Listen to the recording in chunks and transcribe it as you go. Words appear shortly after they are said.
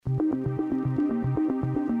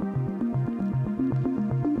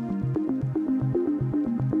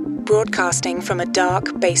broadcasting from a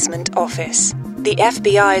dark basement office. The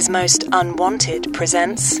FBI's Most Unwanted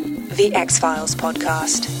presents the X-Files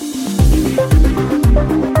podcast.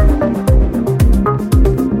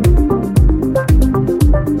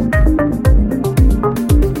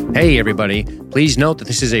 Hey everybody, please note that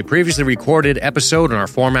this is a previously recorded episode and our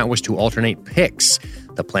format was to alternate picks.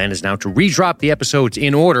 The plan is now to redrop the episodes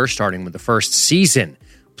in order, starting with the first season.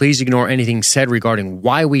 Please ignore anything said regarding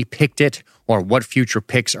why we picked it or what future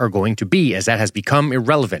picks are going to be, as that has become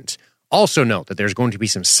irrelevant. Also note that there's going to be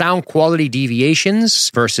some sound quality deviations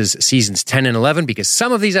versus seasons 10 and 11 because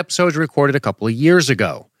some of these episodes were recorded a couple of years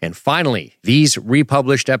ago. And finally, these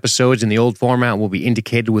republished episodes in the old format will be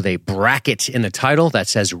indicated with a bracket in the title that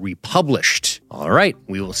says Republished. All right,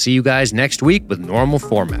 we will see you guys next week with normal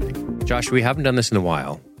formatting. Josh, we haven't done this in a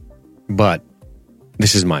while, but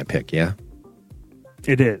this is my pick, yeah?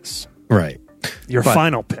 It is. Right. Your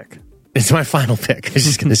final pick. It's my final pick. I was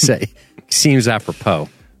just going to say, seems apropos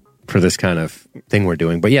for this kind of thing we're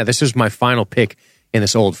doing. But yeah, this is my final pick in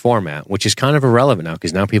this old format, which is kind of irrelevant now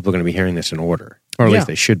because now people are going to be hearing this in order. Or at least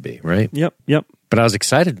they should be, right? Yep. But I was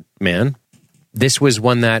excited, man. This was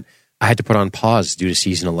one that I had to put on pause due to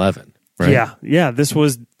season 11, right? Yeah. This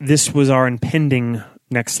was our impending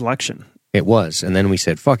next selection. It was. And then we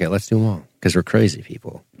said, fuck it, let's do them all because we're crazy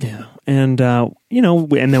people. Yeah. And, and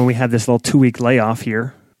then we had this little 2-week layoff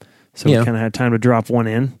here. So we kind of had time to drop one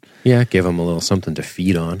in. Yeah, give them a little something to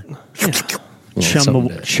feed on. Yeah.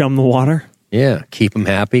 Chum the water. Yeah, keep them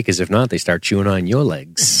happy because if not, they start chewing on your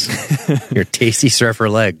legs. Your tasty surfer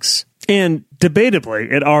legs. And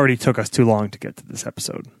debatably, it already took us too long to get to this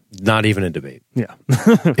episode. Not even a debate. Yeah.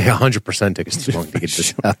 100% took us too long to get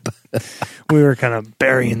this up. We were kind of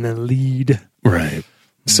burying the lead. Right.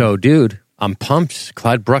 So, dude, I'm pumped.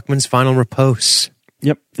 Clyde Bruckman's final Repose.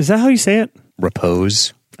 Yep. Is that how you say it?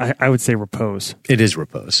 Repose. I would say Repose. It is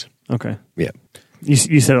Repose. Okay. Yeah.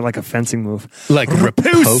 You said it like a fencing move. Like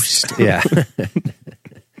Repose. Yeah.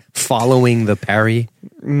 Following the parry.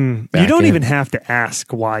 You don't even have to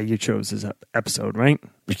ask why you chose this episode, right?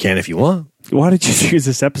 You can if you want. Why did you choose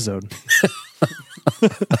this episode?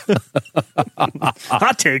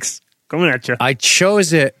 Hot takes coming at you. I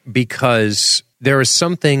chose it because there is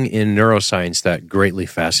something in neuroscience that greatly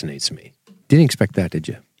fascinates me. Didn't expect that, did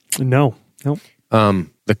you? No. Nope.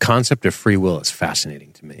 The concept of free will is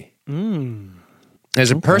fascinating to me.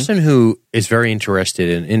 As a person who is very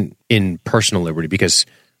interested in personal liberty, because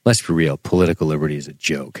let's be real, political liberty is a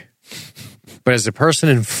joke. But as a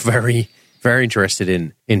person very, very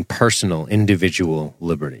interested in personal, individual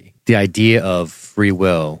liberty, the idea of free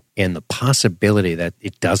will and the possibility that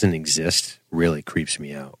it doesn't exist really creeps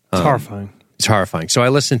me out. It's horrifying. It's horrifying. So I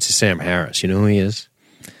listened to Sam Harris. You know who he is?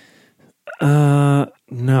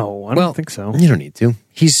 No, I don't think so. You don't need to.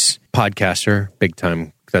 He's a podcaster,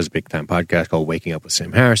 does a big time podcast called Waking Up with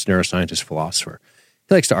Sam Harris, neuroscientist, philosopher.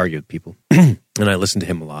 He likes to argue with people. And I listen to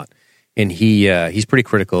him a lot. And he's pretty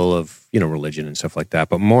critical of, religion and stuff like that.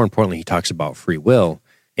 But more importantly, he talks about free will.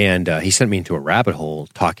 And he sent me into a rabbit hole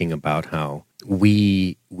talking about how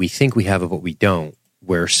we think we have it, but we don't.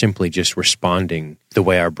 We're simply just responding the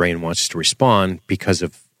way our brain wants us to respond because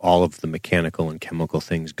of all of the mechanical and chemical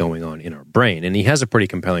things going on in our brain. And he has a pretty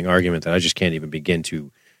compelling argument that I just can't even begin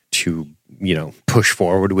to push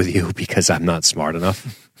forward with you because I'm not smart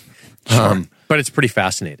enough. Sure. But it's pretty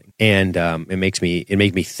fascinating. And it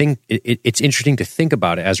made me think, it's interesting to think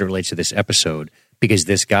about it as it relates to this episode because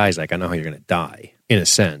this guy's like, I know how you're going to die, in a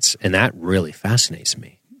sense. And that really fascinates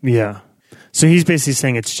me. Yeah. So he's basically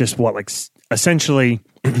saying it's just essentially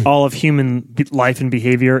all of human life and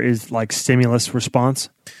behavior is like stimulus response?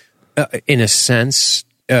 In a sense.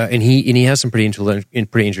 And he has some pretty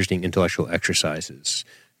interesting intellectual exercises.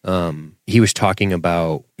 He was talking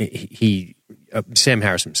about Sam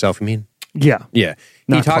Harris himself, you mean? Yeah. Yeah.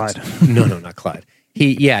 Not Clyde. No, not Clyde.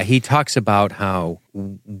 He talks about how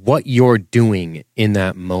what you're doing in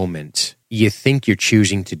that moment, you think you're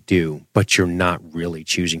choosing to do, but you're not really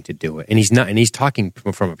choosing to do it. And he's talking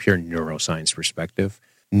from a pure neuroscience perspective,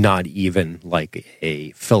 not even like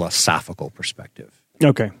a philosophical perspective.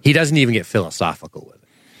 Okay. He doesn't even get philosophical with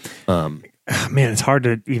it. Man, it's hard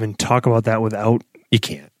to even talk about that without... You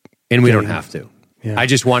can't. And we don't have to. Yeah. I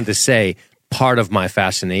just wanted to say part of my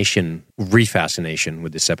refascination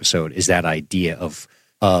with this episode is that idea of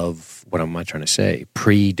what am I trying to say?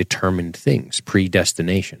 Predetermined things,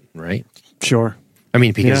 predestination, right? Sure. I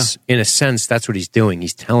mean, because in a sense, that's what he's doing.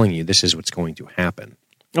 He's telling you this is what's going to happen.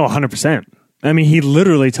 Oh, 100%. I mean, he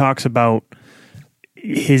literally talks about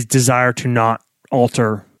his desire to not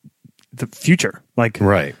alter the future. Like,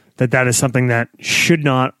 right. That is something that should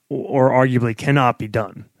not or arguably cannot be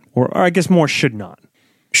done. Or I guess more should not.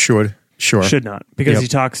 Sure. Should not. Because he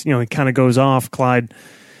talks, he kind of goes off, Clyde,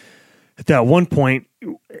 at that one point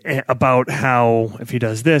about how if he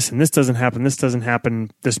does this and this doesn't happen,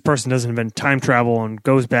 this person doesn't invent time travel and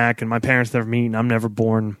goes back and my parents never meet and I'm never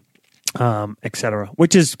born, etc.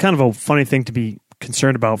 Which is kind of a funny thing to be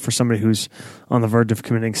concerned about for somebody who's on the verge of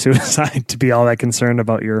committing suicide, to be all that concerned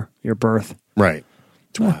about your birth. Right.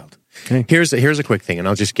 It's wild. Okay. Here's a quick thing, and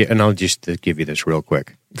I'll just give you this real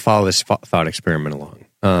quick. Follow this thought experiment along.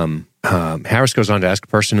 Harris goes on to ask a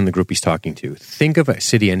person in the group he's talking to, think of a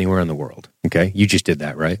city anywhere in the world. Okay, you just did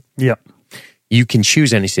that, right? Yep. You can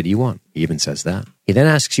choose any city you want. He even says that. He then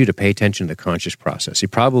asks you to pay attention to the conscious process. He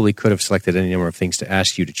probably could have selected any number of things to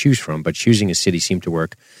ask you to choose from, but choosing a city seemed to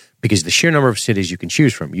work because the sheer number of cities you can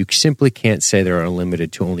choose from, you simply can't say they are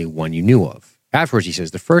limited to only one you knew of. Afterwards, he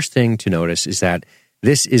says, the first thing to notice is that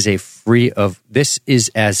this is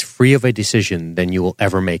as free of a decision than you will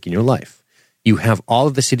ever make in your life. You have all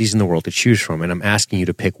of the cities in the world to choose from, and I'm asking you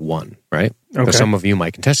to pick one, right? Okay. But some of you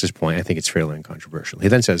might contest this point. I think it's fairly uncontroversial. He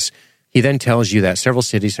then tells you that several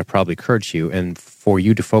cities have probably occurred to you, and for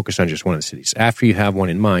you to focus on just one of the cities. After you have one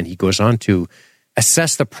in mind, he goes on to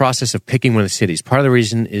assess the process of picking one of the cities. Part of the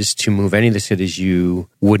reason is to move any of the cities you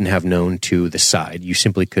wouldn't have known to the side. You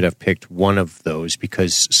simply could have picked one of those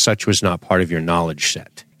because such was not part of your knowledge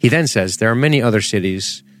set. He then says there are many other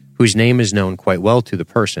cities whose name is known quite well to the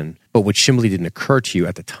person, but which simply didn't occur to you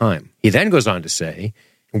at the time. He then goes on to say,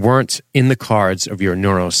 weren't in the cards of your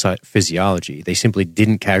neurophysiology. They simply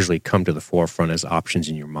didn't casually come to the forefront as options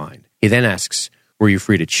in your mind. He then asks, were you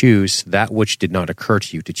free to choose that which did not occur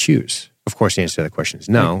to you to choose? Of course, the answer to that question is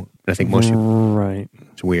no. And I think most people... Right.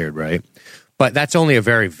 It's weird, right? But that's only a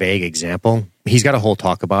very vague example. He's got a whole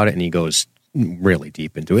talk about it, and he goes really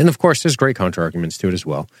deep into it. And of course, there's great counter-arguments to it as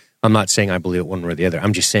well. I'm not saying I believe it one way or the other.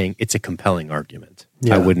 I'm just saying it's a compelling argument.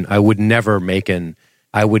 Yeah. I would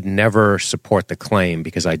never support the claim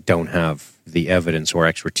because I don't have the evidence or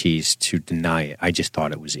expertise to deny it. I just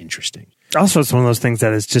thought it was interesting. Also, it's one of those things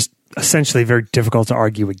that is just essentially very difficult to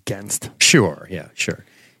argue against. Sure, yeah, sure.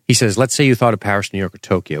 He says, let's say you thought of Paris, New York, or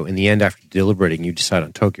Tokyo. In the end, after deliberating, you decide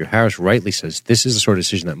on Tokyo. Harris rightly says, this is the sort of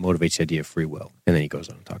decision that motivates the idea of free will. And then he goes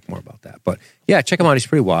on to talk more about that. But yeah, check him out. He's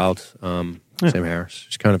pretty wild. Sam Harris.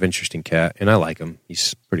 He's kind of interesting cat, and I like him.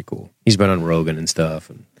 He's pretty cool. He's been on Rogan and stuff,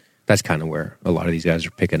 and that's kind of where a lot of these guys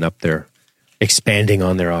are picking up their, expanding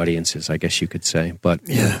on their audiences, I guess you could say. But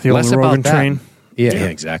yeah, the less old Rogan about that. train. Yeah,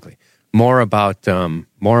 exactly. More about our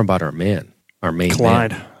main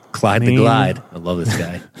Clyde. man. Clyde the Glide. I love this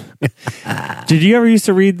guy. Did you ever used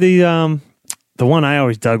to read the one I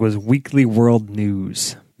always dug was Weekly World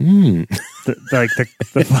News? The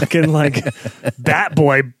fucking Bat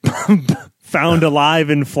Boy found alive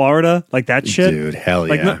in Florida, like that shit. Dude, hell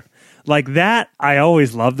yeah. Like that, I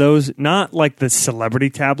always love those. Not like the celebrity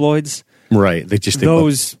tabloids. Right. They just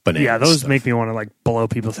those bananas yeah, those stuff. make me want to like blow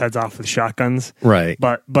people's heads off with shotguns. Right.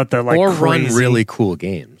 But the like or crazy... run really cool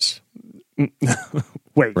games.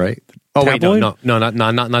 Wait. Right. Oh wait, tabloid? no, not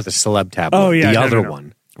the celeb tabloid. Oh yeah, the no, other no.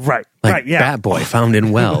 one. Right. Like right. Yeah. Bat Boy found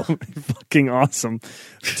in well. Fucking awesome.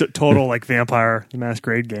 Total like Vampire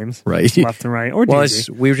Masquerade games. Right. Left and right. Or well,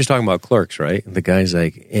 D&D. we were just talking about Clerks, right? The guy's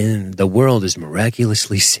like, and the world is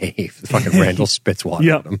miraculously safe. Fucking Randall spits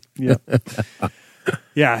water at him. Yep.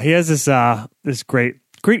 Yeah, he has this great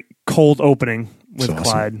cold opening with So awesome.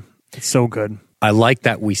 Clyde. It's so good. I like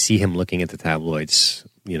that we see him looking at the tabloids,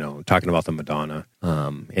 talking about the Madonna,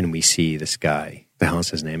 and we see this guy. The hell's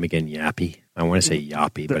his name again? Yappy. I want to say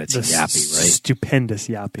Yappy, but it's Yappy, right? Stupendous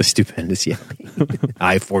Yappy. The stupendous Yappy.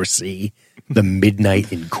 I foresee the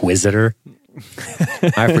Midnight Inquisitor.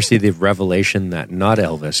 I foresee the revelation that not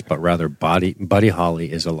Elvis, but rather Buddy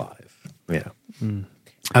Holly is alive. Yeah.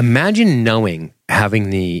 Imagine having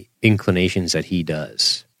the inclinations that he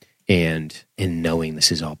does, and knowing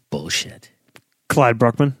this is all bullshit. Clyde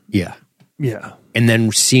Bruckman. Yeah. Yeah. And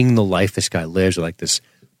then seeing the life this guy lives, like this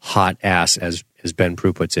hot ass, as Ben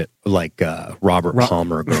Prue puts it, like Robert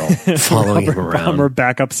Palmer girl following him around. Palmer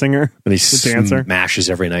backup singer. And he dancer. smashes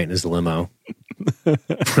every night in his limo.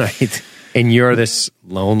 Right. And you're this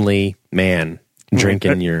lonely man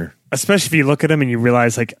drinking your... Especially if you look at him and you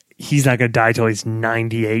realize like he's not going to die till he's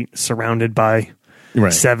 98, surrounded by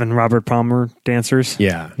 7 Robert Palmer dancers.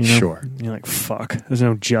 Yeah, sure. And you're like, fuck, there's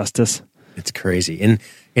no justice. It's crazy.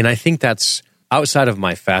 And I think that's outside of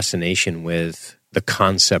my fascination with the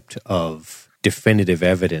concept of definitive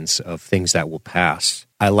evidence of things that will pass.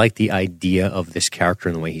 I like the idea of this character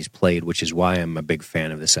and the way he's played, which is why I'm a big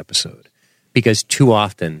fan of this episode. Because too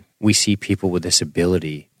often we see people with this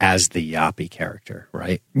ability as the Yappy character,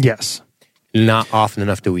 right? Yes. Not often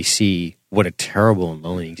enough do we see what a terrible and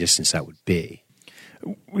lonely existence that would be.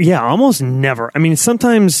 Yeah, almost never. I mean,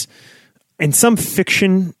 sometimes in some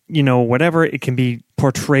fiction, whatever, it can be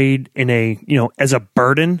portrayed in a, as a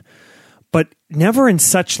burden, but never in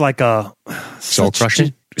such like a soul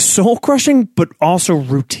crushing, but also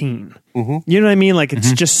routine. Mm-hmm. You know what I mean? Like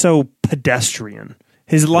it's just so pedestrian.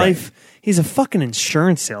 His life, he's a fucking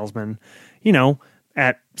insurance salesman,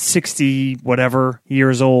 at 60 whatever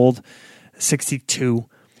years old, 62.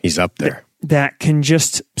 He's up there. That can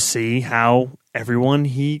just see how everyone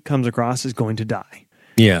he comes across is going to die.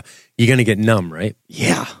 Yeah. You're going to get numb, right?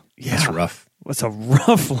 Yeah. That's rough. It's a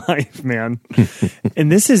rough life, man.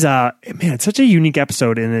 And this is it's such a unique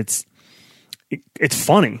episode, and it's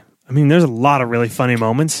funny. I mean, there's a lot of really funny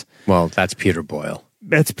moments. Well, that's Peter Boyle.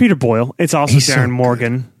 That's Peter Boyle. It's also Darren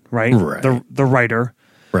Morgan, right? The writer.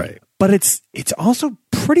 Right. But it's also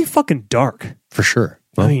pretty fucking dark. For sure.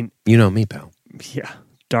 Well, I mean, you know me, pal. Yeah.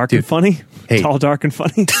 Dark and funny. Hey. Tall, dark, and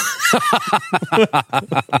funny.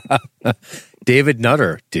 David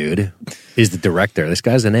Nutter, dude, is the director. This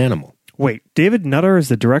guy's an animal. Wait, David Nutter is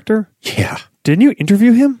the director? Yeah. Didn't you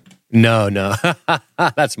interview him? No.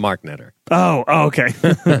 That's Mark Nutter. Oh, okay.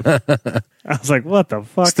 I was like, what the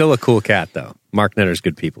fuck? Still a cool cat, though. Mark Nutter's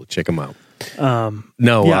good people. Check him out.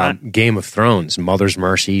 Game of Thrones, Mother's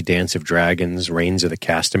Mercy, Dance of Dragons, Reigns of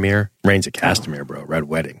Castamere, bro. Red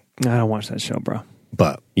Wedding. I don't watch that show, bro.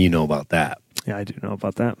 But you know about that. Yeah, I do know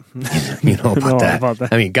about that. You know about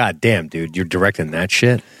that. I mean, goddamn, dude, you're directing that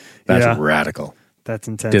shit? That's radical. That's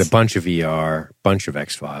intense. Did a bunch of ER, bunch of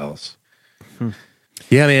X-Files.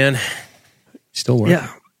 Yeah, man. Still working.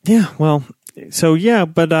 Yeah. Well, so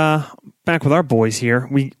but back with our boys here,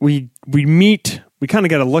 we meet. We kind of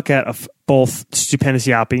get a look at both Stupendous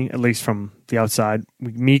Yappy, at least from the outside.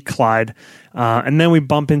 We meet Clyde, and then we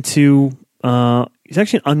bump into. He's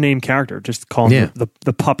actually an unnamed character. Just call him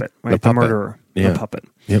the puppet, right? The murderer, the puppet.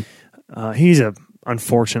 Yep. He's a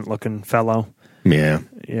unfortunate looking fellow. Yeah.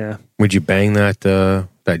 Yeah. Would you bang that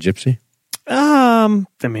gypsy?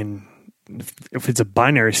 I mean, if it's a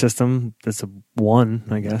binary system, that's a 1,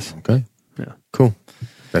 I guess. Okay. Yeah. Cool.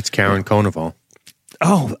 That's Karen Konoval.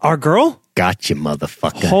 Oh, our girl? Gotcha,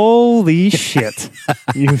 motherfucker. Holy shit.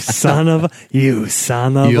 You son of a bitch.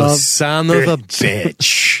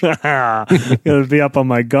 Gotta be up on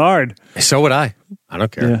my guard. So would I. I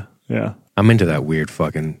don't care. Yeah. I'm into that weird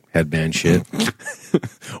fucking headband shit.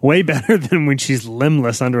 Way better than when she's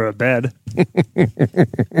limbless under a bed.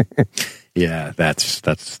 Yeah, that's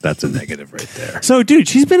a negative right there. So, dude,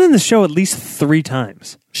 she's been in the show at least 3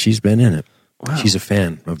 times. She's been in it. Wow. She's a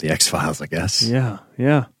fan of the X-Files, I guess. Yeah.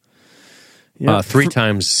 3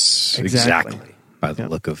 times exactly by the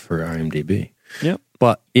look of her IMDb. Yep.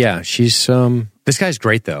 But yeah, she's this guy's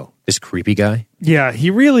great though. This creepy guy. Yeah,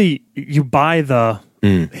 he really, you buy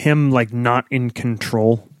him like not in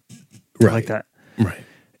control, right? Like that, right?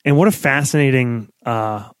 And what a fascinating,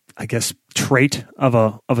 I guess, trait of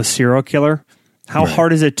a serial killer. How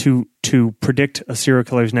hard is it to predict a serial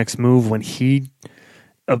killer's next move when he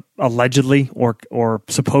allegedly or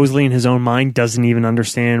supposedly in his own mind doesn't even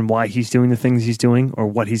understand why he's doing the things he's doing or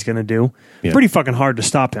what he's going to do? Yeah. Pretty fucking hard to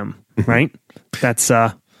stop him, right? That's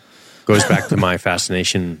goes back to my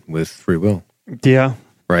fascination with free will. Yeah.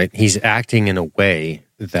 Right? He's acting in a way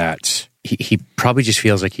that he probably just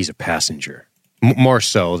feels like he's a passenger. More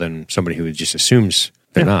so than somebody who just assumes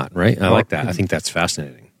they're not, right? I like that. I think that's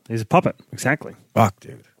fascinating. He's a puppet. Exactly. Fuck,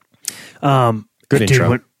 dude. Good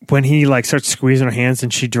intro. Dude, when he like starts squeezing her hands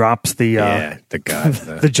and she drops the the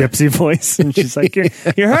gypsy voice and she's like,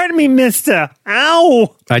 you're hurting me, mister.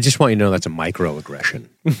 Ow. I just want you to know that's a microaggression.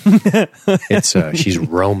 It's she's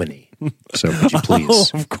Romany. So would you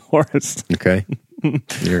please? Oh, of course. Okay.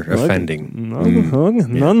 You're offending.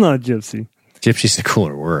 No, not gypsy. Gypsy's the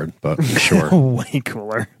cooler word, but sure. Way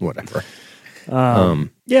cooler. Whatever.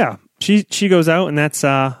 Yeah. She goes out and that's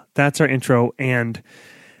our intro, and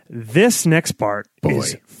this next part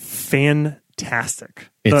is fantastic.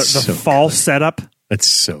 The so false good. setup. It's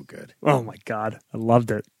so good. Oh my God. I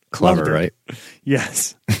loved it. Clever, right?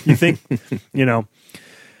 Yes. You think,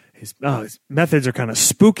 his methods are kind of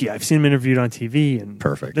spooky. I've seen him interviewed on TV and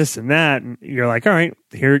perfect. This and that. And you're like, all right,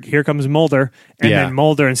 here comes Mulder. And then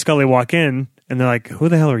Mulder and Scully walk in and they're like, who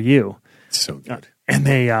the hell are you? It's so good. And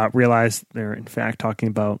they realize they're in fact talking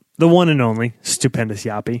about the one and only Stupendous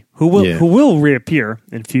Yappy, who will reappear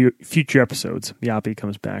in future episodes. Yappy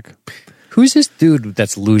comes back. Who's this dude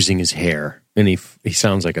that's losing his hair? And he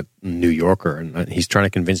sounds like a New Yorker, and he's trying to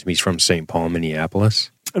convince me he's from St. Paul,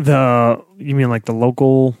 Minneapolis. You mean like the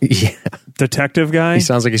local detective guy? He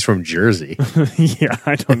sounds like he's from Jersey. Yeah,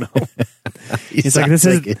 I don't know. He's like,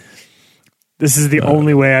 this is the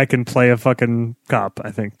only way I can play a fucking cop,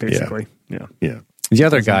 I think, basically. Yeah. The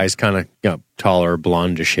other guy's kind of taller,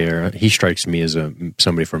 blondish hair. He strikes me as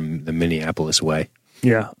somebody from the Minneapolis way.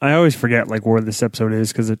 Yeah, I always forget where this episode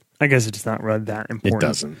is because I guess it's not really that important. It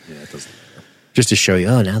doesn't. Yeah, it doesn't. Just to show you,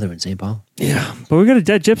 now they're in St. Paul. Yeah, but we got a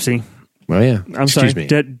dead gypsy. Oh yeah, Excuse me.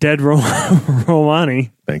 Dead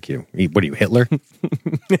Romani. Thank you. What are you, Hitler?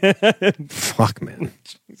 Fuck, man.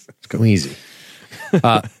 Let's go easy.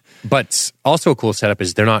 But also a cool setup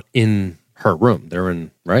is they're not in her room. They're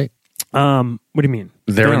in, right? What do you mean?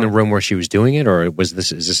 They're in the room where she was doing it, or is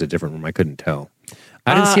this a different room? I couldn't tell.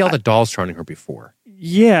 I didn't see all the dolls surrounding her before.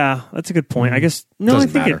 Yeah, that's a good point. I guess I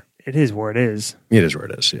think it is where it is. It is where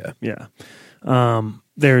it is. Yeah. Yeah.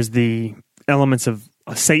 There's the elements of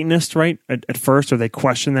a Satanist, right? At first, or they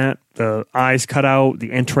question that the eyes cut out,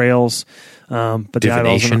 the entrails, but the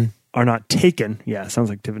eyeballs are not taken. Yeah, sounds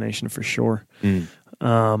like divination for sure.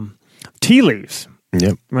 Tea leaves.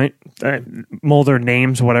 Yep. Right? Mulder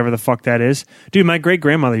names, whatever the fuck that is. Dude, my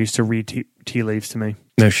great-grandmother used to read tea leaves to me.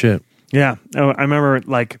 No shit. Yeah. Oh, I remember,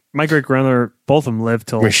 my great-grandmother, both of them lived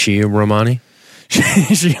till... Was she a Romani?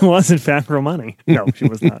 She was, in fact, Romani. No, she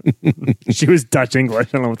was not. She was Dutch English.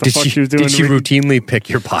 I don't know what the fuck she was doing. Did she routinely pick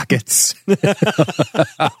your pockets?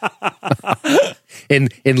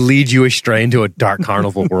 and lead you astray into a dark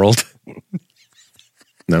carnival world?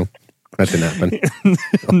 No? That didn't happen.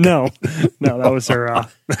 Okay. No, that was her.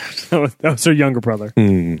 That was her younger brother.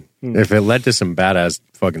 If it led to some badass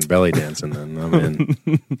fucking belly dancing, then I'm in.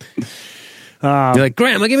 You're like,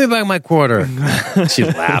 Grandma, give me back my quarter. She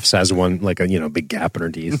laughs, has one a big gap in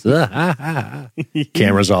her teeth.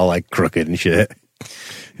 Camera's all crooked and shit.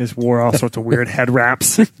 Just wore all sorts of weird head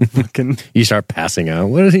wraps. You start passing out.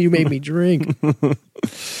 What is it you made me drink?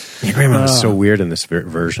 Your grandma was so weird in this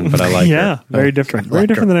version, but I like her. Yeah, very different. Very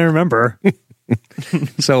different than I remember.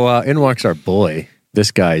 So in walks our boy.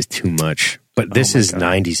 This guy is too much. But this is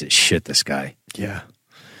 90s as shit, this guy. Yeah.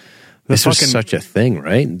 This was such a thing,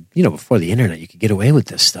 right? Before the internet, you could get away with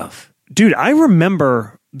this stuff. Dude, I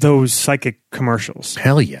remember those psychic commercials.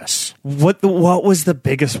 Hell yes. What was the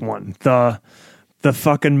biggest one? The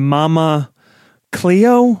fucking Mama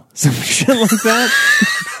Cleo? Some shit like that?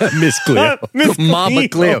 Miss Cleo. Mama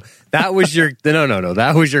Cleo. That was your... No.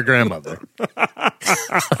 That was your grandmother.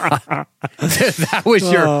 That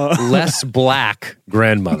was your less black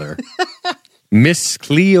grandmother. Miss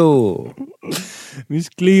Cleo. Miss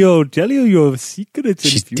Cleo, tell you your secrets.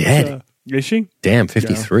 She's dead. Is she? Damn,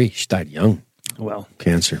 53. Yeah. She died young. Well.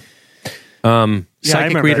 Cancer.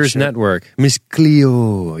 Psychic Readers Network. Miss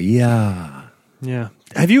Cleo. Yeah. Yeah.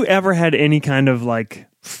 Have you ever had any kind of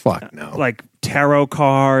Fuck no. Tarot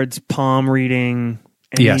cards, palm reading?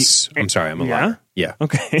 Yes. I'm sorry. I'm a liar. Yeah.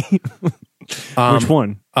 Okay. Which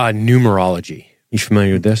one? Numerology. You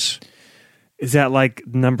familiar with this? Is that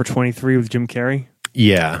number 23 with Jim Carrey?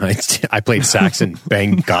 Yeah, I played sax and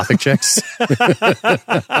banged gothic chicks.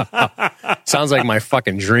 Sounds like my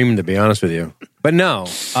fucking dream, to be honest with you. But no,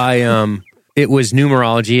 it was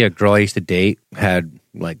numerology. A girl I used to date had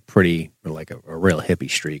a real hippie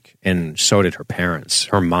streak, and so did her parents,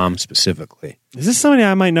 her mom specifically. Is this somebody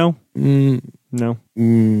I might know? No.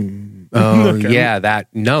 Oh, Okay. yeah,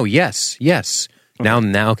 yes.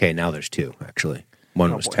 Okay. Now there's two, actually.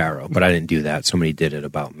 One was tarot, but I didn't do that. Somebody did it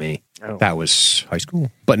about me. Oh. That was high school.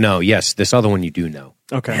 But no, yes, this other one you do know.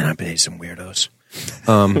 Okay. Man, I've been some weirdos.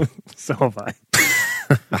 So have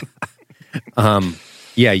I.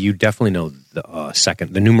 Yeah, you definitely know the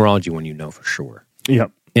numerology one you know for sure.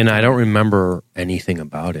 Yep. And I don't remember anything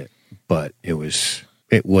about it, but it was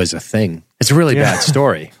a thing. It's a really bad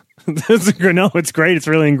story. No, it's great. It's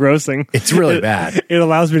really engrossing. It's really bad. It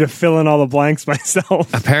allows me to fill in all the blanks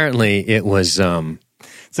myself. Apparently, it was...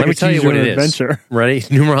 Let me tell you what it is. Ready?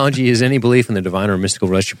 Numerology is any belief in the divine or mystical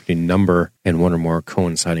relationship between number and one or more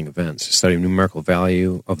coinciding events. A study of numerical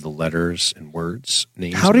value of the letters and words,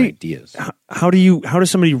 names, and ideas. How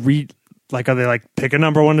does somebody read? Are they pick a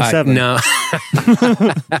number 1 to 7? No.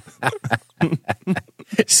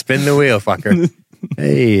 Spin the wheel, fucker.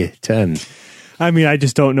 Hey, 10. I mean, I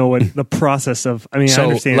just don't know what the process of... I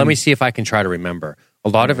understand. Let me see if I can try to remember. A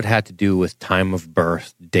lot of it had to do with time of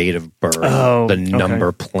birth, date of birth, the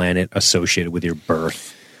number, planet associated with your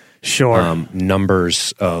birth. Sure.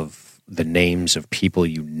 Numbers of the names of people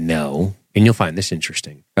you know. And you'll find this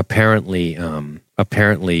interesting. Apparently, the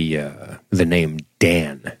name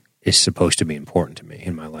Dan is supposed to be important to me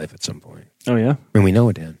in my life at some point. Oh, yeah? And we know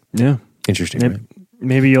a Dan. Yeah. Interesting, right?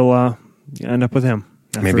 Maybe you'll end up with him.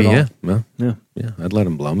 Maybe, yeah. Well, yeah. I'd let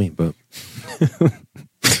him blow me, but...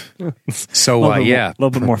 So, a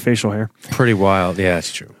little bit more facial hair. Pretty wild. Yeah,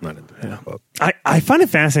 it's true. Not into that. I find it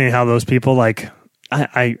fascinating how those people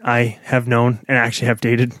I have known and actually have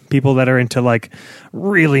dated people that are into like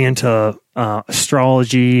really into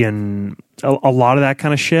astrology and a lot of that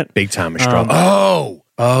kind of shit. Big time astrology.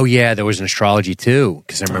 Oh yeah, there was an astrology too,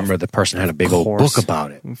 because I remember the person had a big old book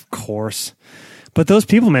about it. Of course. But those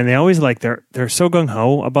people, man, they always like they're so gung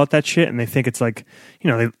ho about that shit, and they think it's like,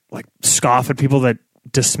 they like scoff at people that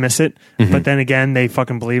dismiss it. Mm-hmm. But then again, they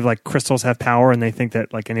fucking believe like crystals have power, and they think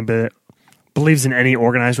that like anybody that believes in any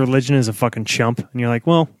organized religion is a fucking chump. And you're like,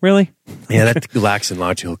 well, really? Yeah, that lacks in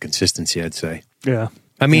logical consistency, I'd say. Yeah.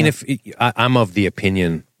 I mean, if I'm of the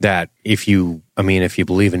opinion that if you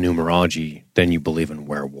believe in numerology, then you believe in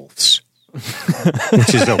werewolves,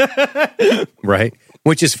 which is right,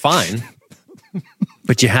 which is fine.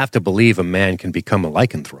 But you have to believe a man can become a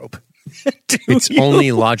lycanthrope. It's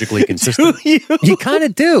only logically consistent. You kind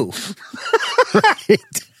of do. Right?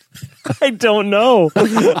 I don't know.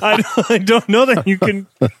 I don't know that you can.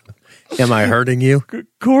 Am I hurting you?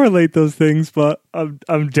 Correlate those things, but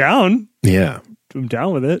I'm down. Yeah. I'm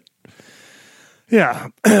down with it. Yeah.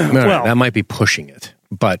 Well, that might be pushing it,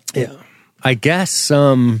 but yeah. I guess,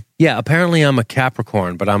 apparently I'm a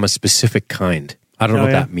Capricorn, but I'm a specific kind. I don't know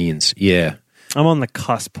what that means. Yeah. I'm on the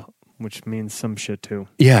cusp, which means some shit too.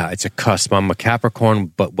 Yeah, it's a cusp. I'm a Capricorn,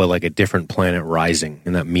 but with like a different planet rising,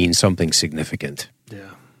 and that means something significant. Yeah.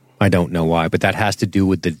 I don't know why, but that has to do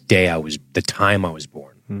with the time I was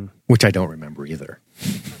born, which I don't remember either.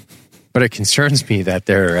 But it concerns me that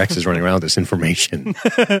there are exes running around with this information.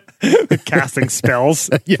 Casting spells.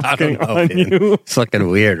 Yeah, I don't know. It's looking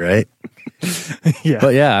weird, right? Yeah.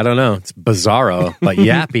 But yeah, I don't know. It's bizarro. But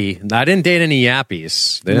Yappy, I didn't date any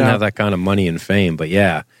Yappies. They didn't have that kind of money and fame. But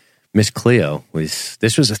yeah, Miss Cleo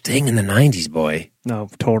this was a thing in the 90s, boy. No,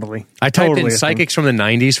 totally. I typed in psychics from the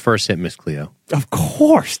 90s, first hit Miss Cleo. Of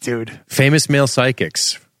course, dude. Famous male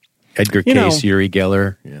psychics. Edgar Cayce, Uri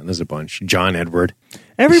Geller. Yeah, there's a bunch. John Edward.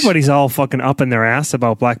 Everybody's all fucking up in their ass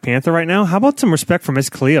about Black Panther right now. How about some respect for Miss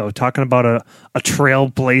Cleo talking about a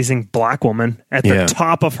trailblazing black woman at the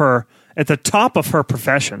top of her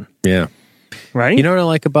profession? Yeah. Right? You know what I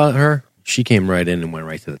like about her? She came right in and went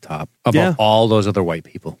right to the top above all those other white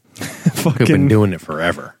people who've been doing it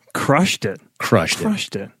forever. Crushed it.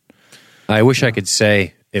 I wish I could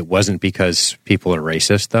say it wasn't because people are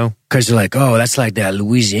racist, though. Because they're like, oh, that's like that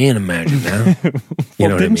Louisiana magic now. You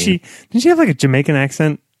know what I mean? Didn't she have like a Jamaican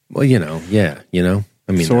accent? Well, I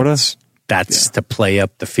mean, sort of. That's to play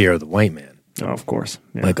up the fear of the white man. Oh, of course.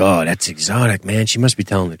 Yeah. Like, oh, that's exotic, man. She must be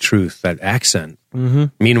telling the truth, that accent. Mm-hmm.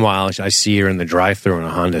 Meanwhile, I see her in the drive-thru in a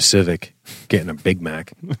Honda Civic getting a Big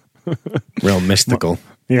Mac. Real mystical.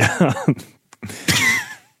 Yeah.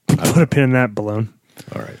 Put a pin in that balloon.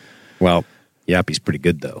 All right. Well, Yappy's pretty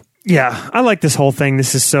good, though. Yeah, I like this whole thing.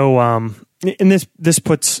 This is so... and this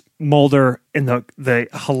puts Mulder in the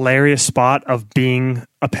hilarious spot of being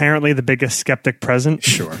apparently the biggest skeptic present.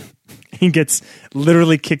 Sure. He gets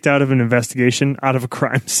literally kicked out of an investigation, out of a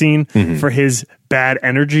crime scene for his bad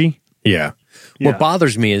energy. Yeah. What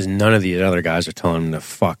bothers me is none of the other guys are telling him to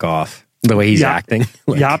fuck off. The way he's acting.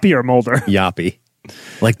 Like, Yappy or Mulder? Yappy.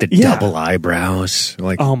 Like the double eyebrows.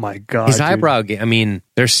 Like, oh my God. His eyebrow game. I mean,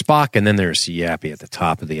 there's Spock and then there's Yappy at the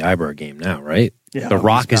top of the eyebrow game now, right? Yeah. The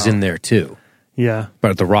Rock is in there too. Yeah.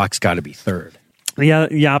 But the Rock's got to be third. Yeah,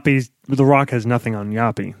 The Rock has nothing on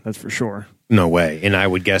Yappy, that's for sure. No way. And I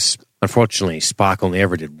would guess, unfortunately, Spock only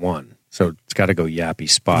ever did one. So it's got to go Yappy,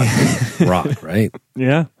 Spock, Rock, right?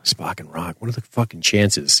 Yeah. Spock and Rock. What are the fucking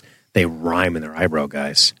chances they rhyme in their eyebrow,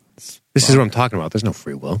 guys? This is what I'm talking about. There's no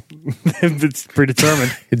free will. It's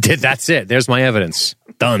predetermined. That's it. There's my evidence.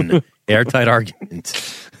 Done. Airtight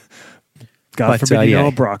argument. God forbid you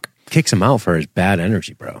know Brock. Kicks him out for his bad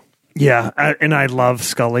energy, bro. Yeah, and I love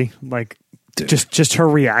Scully. Like, just her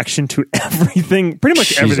reaction to everything, pretty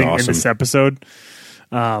much everything in this episode.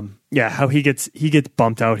 How he gets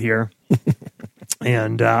bumped out here,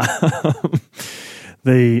 and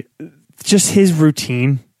just his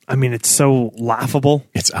routine. I mean, it's so laughable.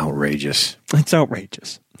 It's outrageous.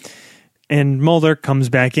 And Mulder comes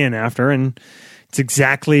back in after, and it's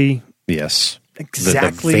exactly the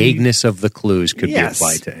vagueness of the clues could be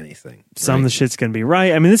applied to anything. Some of the shit's gonna be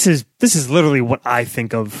right. I mean, this is literally what I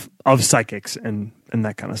think of psychics and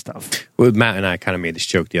that kind of stuff. Well, Matt and I kind of made this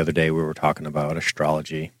joke the other day. We were talking about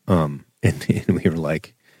astrology, and we were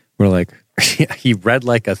like, he read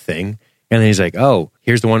like a thing, and then he's like, oh,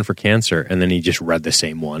 here's the one for Cancer, and then he just read the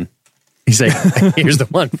same one. He's like, here's the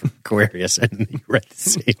one for Aquarius, and then he read the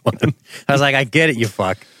same one. I was like, I get it, you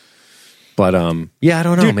fuck. But I don't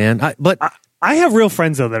know, dude, man. I have real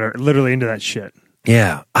friends though that are literally into that shit.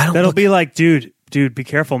 Yeah, that'll be like, dude, be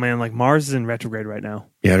careful, man. Like Mars is in retrograde right now.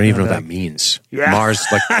 Yeah, I don't even know what that means. Yeah. Mars,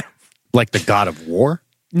 like Like the god of war?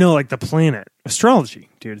 No, like the planet. Astrology,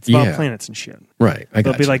 dude. It's about planets and shit. Right.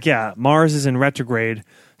 They'll be like, Mars is in retrograde,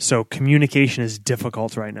 so communication is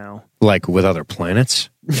difficult right now. Like with other planets?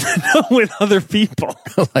 No, with other people.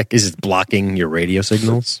 Like, is it blocking your radio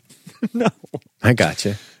signals? No. I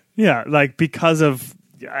gotcha. Yeah, like because of...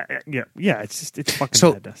 it's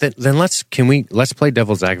fucking madness. Then let's play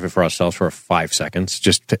devil's advocate for ourselves for 5 seconds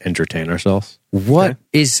just to entertain ourselves.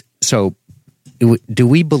 Do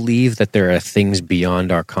we believe that there are things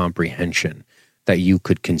beyond our comprehension that you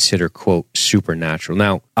could consider, quote, supernatural?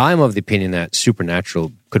 Now, I'm of the opinion that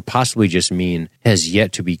supernatural could possibly just mean has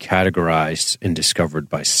yet to be categorized and discovered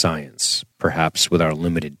by science, perhaps with our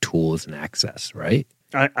limited tools and access, right?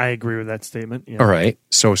 I agree with that statement. Yeah. All right.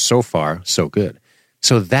 So far, so good.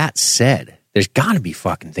 So that said, there's got to be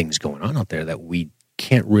fucking things going on out there that we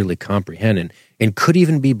can't really comprehend and could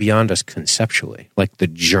even be beyond us conceptually, like the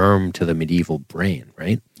germ to the medieval brain,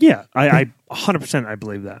 right? Yeah, I 100% I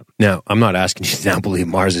believe that. Now, I'm not asking you to now believe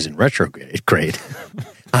Mars is in retrograde.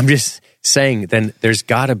 I'm just saying then there's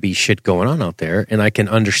got to be shit going on out there, and I can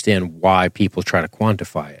understand why people try to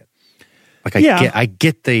quantify it. Like I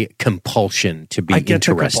get the compulsion to be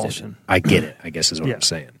interested. I get it, I guess is what I'm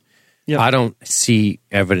saying. Yep. I don't see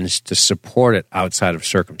evidence to support it outside of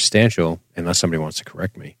circumstantial, unless somebody wants to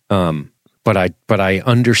correct me. But I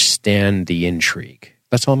understand the intrigue.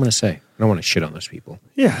 That's all I'm going to say. I don't want to shit on those people.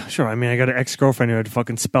 Yeah, sure. I mean, I got an ex-girlfriend who had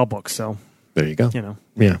fucking spell books, so there you go. You know,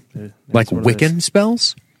 yeah, like Wiccan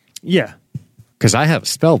spells. Yeah, because I have a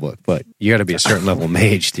spell book, but you got to be a certain level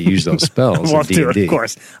mage to use those spells. Well, dude, of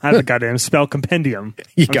course, I have a goddamn spell compendium.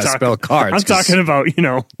 You got spell cards. I'm talking about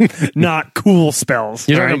not cool spells.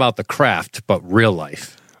 You're talking about the craft, but real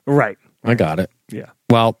life. Right. I got it. Yeah.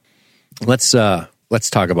 Well, let's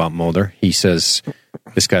talk about Mulder. He says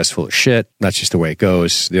this guy's full of shit. That's just the way it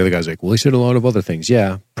goes. The other guy's like, well, he said a lot of other things.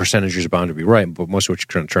 Yeah, percentages are bound to be right, but most of which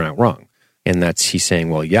are going to turn out wrong. And he's saying,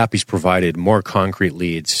 well, Yappy's provided more concrete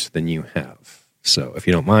leads than you have. So if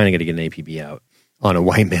you don't mind, I got to get an APB out on a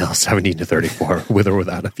white male, 17 to 34, with or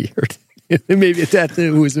without a beard. Maybe a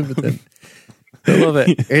tattoo. Who's in with him? I love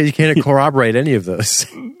it. You can't corroborate any of those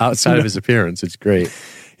outside of his appearance. It's great.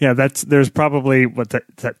 Yeah, there's probably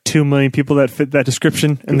that 2 million people that fit that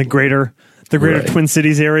description in the greater right. Twin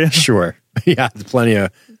Cities area. Sure. Yeah, there's plenty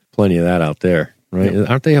of that out there, right? Yep.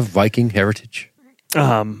 Aren't they of Viking heritage?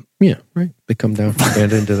 Yeah, right. They come down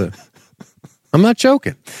and into the. I'm not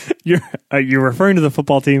joking. You're referring to the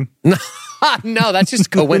football team? No, that's just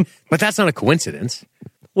but that's not a coincidence.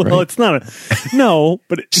 Well, right? It's not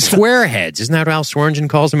but squareheads. Isn't that what Al Swearingen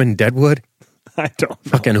calls them in Deadwood? I don't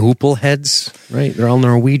know. Fucking hoople heads, right? They're all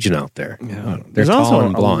Norwegian out there. Yeah. There's also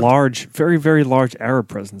a large, very, very large Arab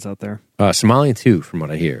presence out there. Somalian too, from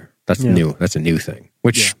what I hear. That's new. That's a new thing,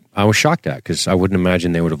 which I was shocked at because I wouldn't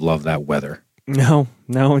imagine they would have loved that weather. No,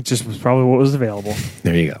 it just was probably what was available.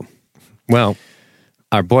 There you go. Well,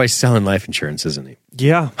 our boy's selling life insurance, isn't he?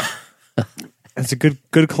 Yeah. That's a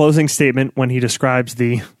good closing statement when he describes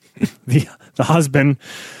the husband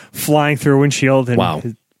flying through a windshield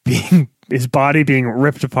and his body being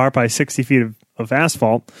ripped apart by 60 feet of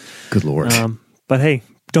asphalt. Good Lord. But hey,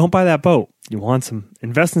 don't buy that boat. You want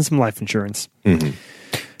invest in some life insurance. Mm-hmm.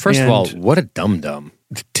 First of all, what a dum-dum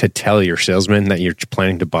to tell your salesman that you're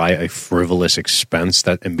planning to buy a frivolous expense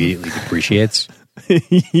that immediately depreciates.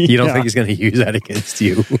 You don't think he's going to use that against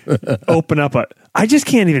you? Open up I just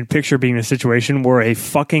can't even picture being in a situation where a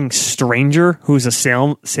fucking stranger who's a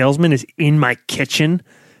salesman is in my kitchen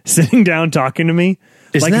sitting down talking to me.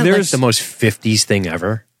 Isn't that like the most 50s thing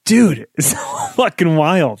ever? Dude, it's fucking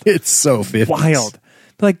wild. It's so 50s. Wild.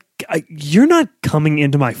 Like, you're not coming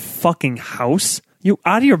into my fucking house. You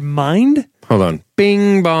out of your mind? Hold on.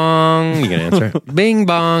 Bing bong. You can answer it. Bing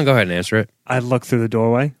bong. Go ahead and answer it. I look through the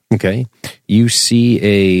doorway. Okay. You see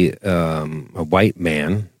a white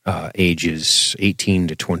man, ages 18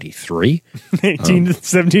 to 23. 17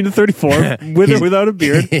 to 34, with or without a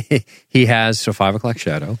beard. He has a 5 o'clock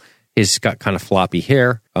shadow. He's got kind of floppy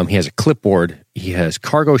hair. He has a clipboard. He has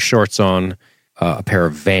cargo shorts on, a pair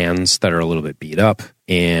of Vans that are a little bit beat up,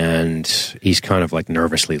 and he's kind of like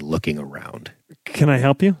nervously looking around. Can I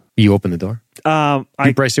help you? You open the door?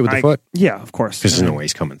 You brace it with the foot? Yeah, of course. Because there's no way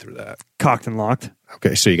he's coming through that. Cocked and locked.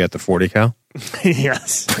 Okay, so you got the 40 cal?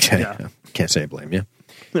 Yes. Okay, yeah. Can't say I blame you.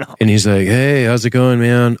 No. And he's like, hey, how's it going,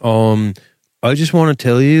 man? I just want to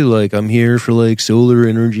tell you, like, I'm here for, like, solar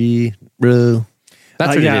energy, bro.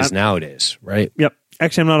 That's what it is nowadays, right? Yep.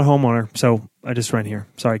 Actually, I'm not a homeowner, so I just rent here.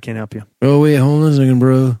 Sorry, I can't help you. Oh, wait, hold on a second,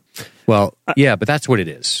 bro. Well, yeah, but that's what it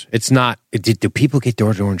is. It's not... Do people get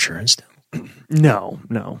door-to-door insurance still? No,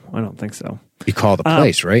 I don't think so. You call the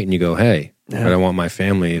place, right? And you go, hey, Yeah. I don't want my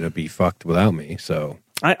family to be fucked without me. So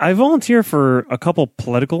I volunteer for a couple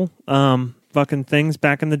political fucking things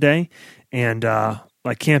back in the day, and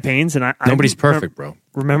like campaigns. And nobody's perfect, bro.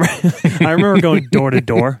 Remember, I remember going door to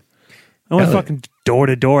door. I went fucking door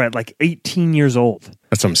to door at like 18 years old.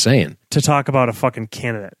 That's what I'm saying. To talk about a fucking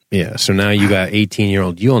candidate. Yeah. So now you got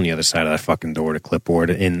 18-year-old you on the other side of that fucking door to clipboard.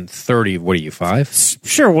 In 30, what are you, 5?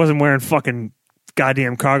 Sure, wasn't wearing fucking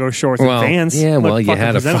goddamn cargo shorts and Vans. Yeah, well, Looked you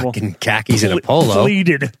had presentable. a fucking khakis and a polo.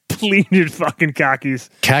 Pleated fucking khakis.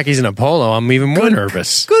 Khakis and a polo. I'm even more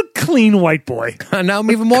nervous. Good, clean white boy. Now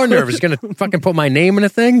I'm even more nervous. You're going to fucking put my name in a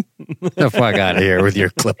thing? Get the fuck out of here with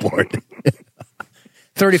your clipboard.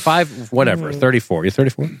 35, whatever. 34. You're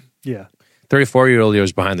 34? Yeah. 34-year-old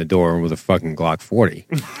was behind the door with a fucking Glock 40.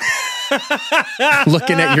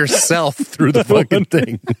 Looking at yourself through the fucking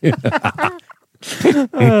thing.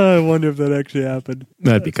 I wonder if that actually happened.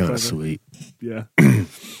 That'd be kind of sweet. Yeah.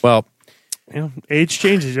 Well, age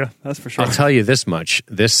changes you. That's for sure. I'll tell you this much.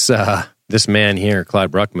 This man here,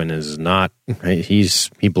 Clyde Bruckman, is not.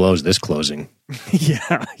 He blows this closing.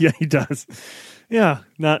 Yeah, he does. Yeah,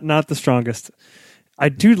 not the strongest. I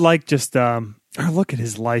do like just look at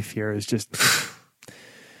his life here is just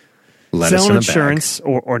selling insurance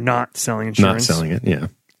or not selling insurance. Not selling it, yeah.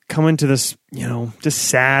 Come into this, just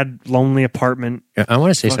sad, lonely apartment. I want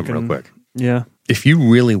to say something real quick. Yeah. If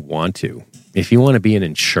you really want to, if you want to be an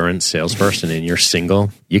insurance salesperson and you're single,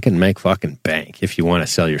 you can make fucking bank if you want to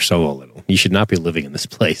sell your soul a little. You should not be living in this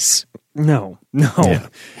place. No. Yeah.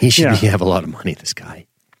 He should have a lot of money, this guy.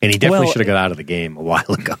 And he definitely should have got out of the game a while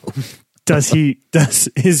ago. Does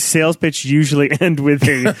his sales pitch usually end with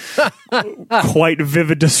a quite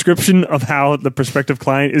vivid description of how the prospective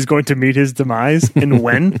client is going to meet his demise and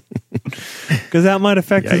when? Because that might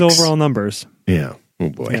affect his overall numbers. Yeah. Oh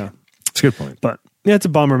boy. Yeah. It's a good point. But yeah, it's a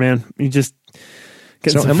bummer, man. You just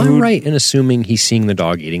get some am food. I right in assuming he's seeing the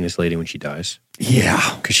dog eating this lady when she dies?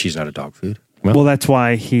 Yeah. Because she's out of dog food? Well, that's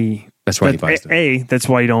why he buys them. That's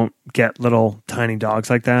why you don't get little tiny dogs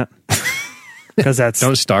like that. Because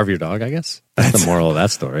don't starve your dog, I guess. That's the moral of that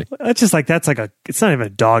story. It's not even a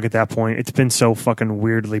dog at that point. It's been so fucking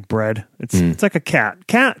weirdly bred. It's like a cat.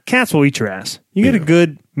 Cats will eat your ass. You get a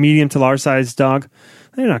good medium to large sized dog,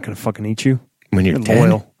 they're not going to fucking eat you. When you're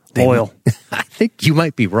loyal. I think you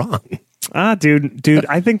might be wrong. Dude,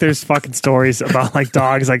 I think there's fucking stories about like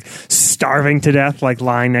dogs like starving to death, like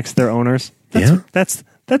lying next to their owners.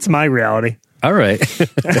 That's my reality. All right.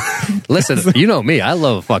 Listen, you know me. I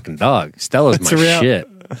love a fucking dog. Stella's my shit.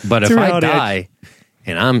 But if I die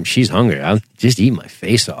and she's hungry, I'll just eat my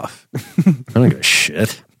face off. I don't give a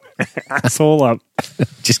shit. Asshole up.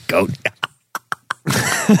 Just go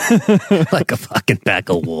like a fucking pack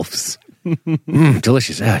of wolves.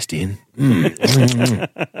 Delicious ass, Dean. It's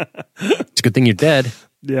a good thing you're dead.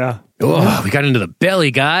 Yeah. Oh, we got into the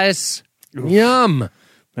belly, guys. Oof. Yum.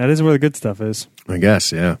 That is where the good stuff is. I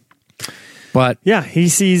guess, yeah. But yeah, he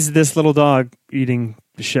sees this little dog eating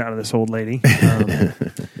the shit out of this old lady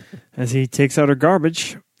as he takes out her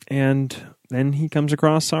garbage, and then he comes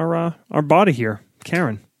across our body here,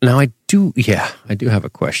 Karen. Now I do have a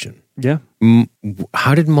question. Yeah.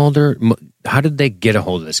 How did they get a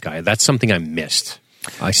hold of this guy? That's something I missed.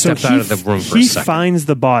 I stepped out of the room for a second. He finds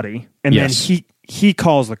the body, and then he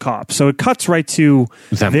calls the cops. So it cuts right to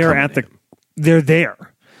they're there.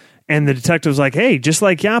 And the detective's like, hey, just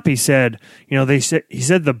like Yappy said, he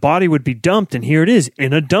said the body would be dumped, and here it is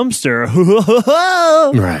in a dumpster.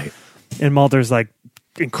 Right. And Mulder's like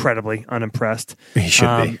incredibly unimpressed. He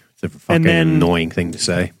should be. It's a fucking annoying thing to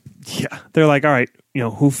say. Yeah. They're like, all right,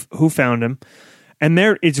 who found him? And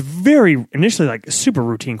it's very initially like super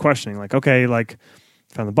routine questioning. Like, okay, like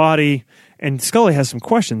found the body. And Scully has some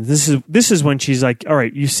questions. This is when she's like, all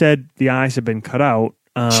right, you said the eyes have been cut out.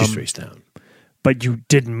 She's face down. But you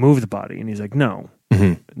didn't move the body. And he's like, no.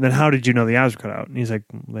 Mm-hmm. Then how did you know the eyes were cut out? And he's like,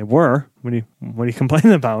 they were. What are you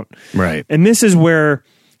complaining about? Right. And this is where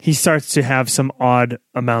he starts to have some odd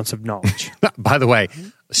amounts of knowledge. By the way,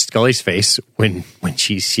 Scully's face when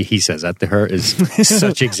he says that to her is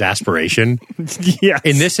such exasperation. Yes.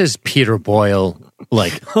 And this is Peter Boyle,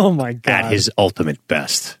 like, oh my God, at his ultimate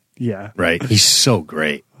best. Yeah. Right? He's so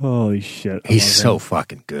great. Holy shit. He's so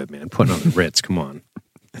fucking good, man. Putting on the Ritz, come on.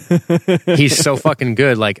 He's so fucking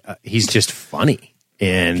good. Like, he's just funny.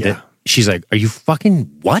 And she's like, are you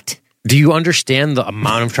fucking what? Do you understand the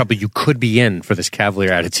amount of trouble you could be in for this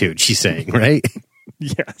cavalier attitude? She's saying, right?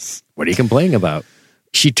 Yes. What are you complaining about?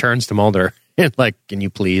 She turns to Mulder and like, can you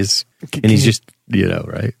please? And he's just,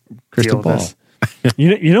 right? Crystal ball.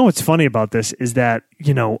 You know what's funny about this is that,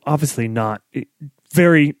 obviously not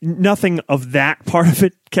nothing of that part of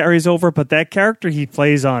it carries over, but that character he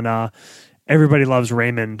plays on Everybody Loves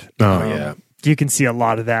Raymond. Oh, yeah. You can see a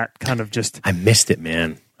lot of that kind of just... I missed it,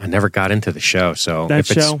 man. I never got into the show, so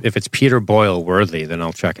if it's Peter Boyle worthy, then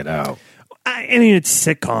I'll check it out. I mean, it's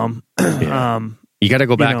sitcom. Yeah. You got to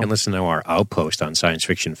go back and listen to our Outpost on science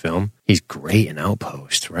fiction film. He's great in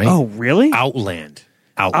Outpost, right? Oh, really? Outland.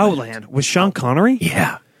 With Sean Connery?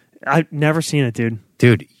 Yeah. I've never seen it, dude.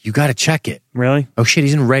 Dude, you got to check it. Really? Oh, shit,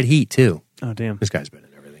 he's in Red Heat, too. Oh, damn. This guy's been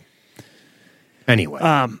in everything. Anyway,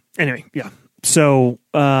 yeah. So,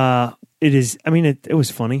 it is, I mean, it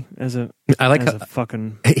was funny as a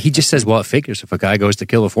fucking... He just says, well, it figures if a guy goes to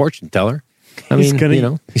kill a fortune teller, he's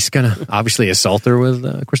going to obviously assault her with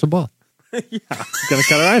a crystal ball. Yeah, he's going to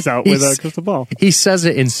cut her eyes out with a crystal ball. He says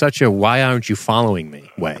it in such a why aren't you following me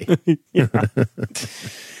way. Yeah.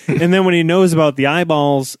 And then when he knows about the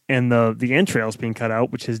eyeballs and the entrails being cut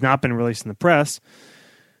out, which has not been released in the press,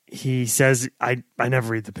 he says, I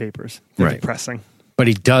never read the papers. They're depressing. But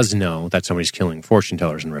he does know that somebody's killing fortune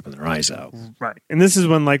tellers and ripping their eyes out. Right. And this is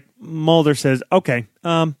when like Mulder says, okay,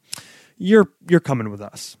 you're coming with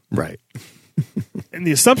us. Right. And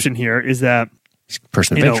the assumption here is that he's a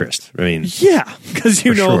person of interest. I mean, yeah, because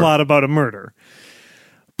you know a lot about a murder.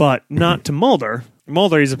 But not to Mulder.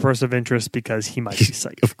 Mulder is a person of interest because he might be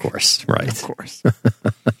psychic. Of course, right. Of course.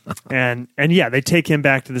 and yeah, they take him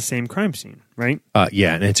back to the same crime scene, right?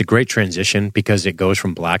 Yeah, and it's a great transition because it goes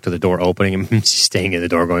from black to the door opening and staying in the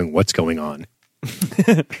door going, what's going on?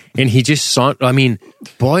 And he just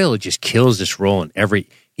Boyle just kills this role in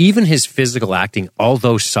even his physical acting,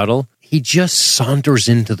 although subtle, he just saunters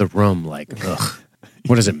into the room like, ugh,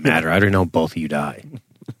 what does it matter? I don't know, both of you die.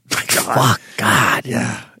 Like, fuck, God.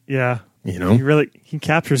 Yeah, yeah. You know, he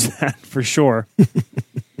captures that for sure.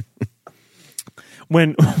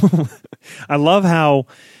 When I love how,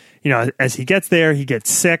 as he gets there, he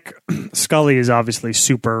gets sick. Scully is obviously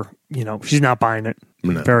super, she's not buying it.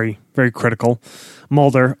 No. Very, very critical.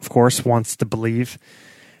 Mulder, of course, wants to believe.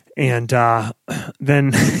 And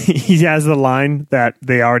then he has the line that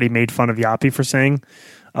they already made fun of Yappy for saying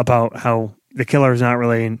about how the killer is not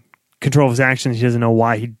really in control of his actions. He doesn't know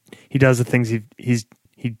why he does the things he's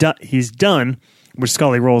done, which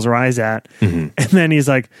Scully rolls her eyes at. Mm-hmm. And then he's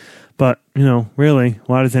like, but, really,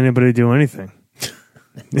 why does anybody do anything?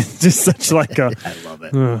 It's just such like a... I love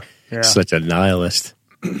it. Such a nihilist.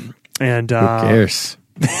 And who cares?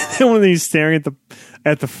 Then when he's staring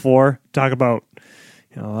at the floor, talk about,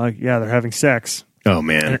 they're having sex. Oh,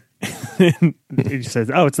 man. And he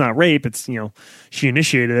says, oh, it's not rape. It's, she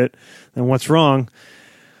initiated it. Then what's wrong?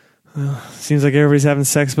 Seems like everybody's having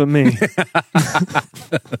sex but me.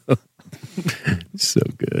 So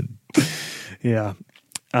good. Yeah.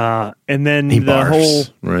 And then he the barfs, whole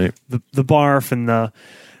right? The barf and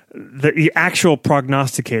the actual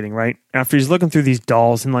prognosticating, right? After he's looking through these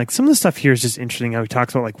dolls, and like some of the stuff here is just interesting how he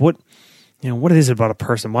talks about like what is it about a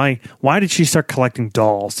person? Why did she start collecting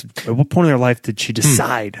dolls? At what point in her life did she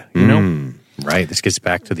decide? Right. This gets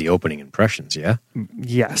back to the opening impressions, yeah?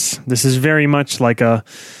 Yes. This is very much like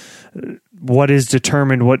what is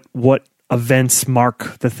determined, what events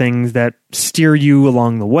mark the things that steer you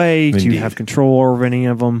along the way. Indeed. Do you have control over any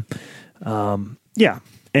of them? Yeah.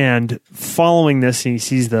 And following this, he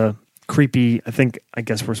sees the creepy, I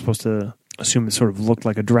guess we're supposed to assume it sort of looked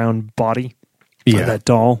like a drowned body. Yeah. That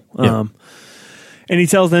doll. Yeah. And he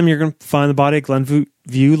tells them you're going to find the body at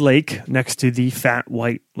Glenview Lake next to the fat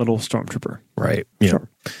white little stormtrooper. Right. Yeah. Sure.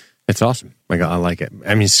 It's awesome. I like it.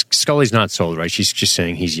 I mean, Scully's not sold, right? She's just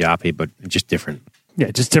saying he's yappy, but just different. Yeah,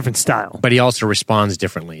 just different style. But he also responds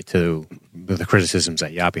differently to the criticisms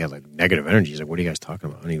that Yappy had, like negative energy. He's like, what are you guys talking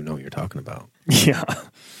about? I don't even know what you're talking about. Yeah.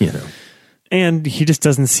 And he just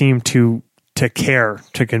doesn't seem to care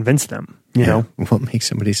to convince them, you know? What makes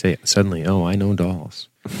somebody say suddenly, oh, I know dolls?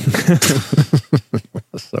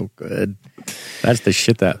 So good. That's the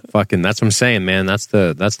shit that's what I'm saying, man. That's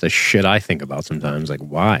the shit I think about sometimes. Like,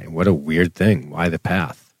 why? What a weird thing. Why the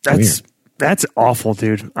path? That's awful,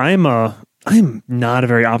 dude. I'm not a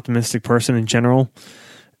very optimistic person in general,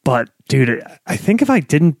 but dude, I think if I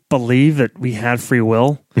didn't believe that we had free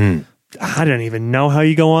will, I don't even know how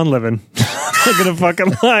you go on living. I'm gonna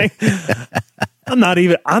fucking lie. I'm not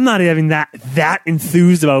even that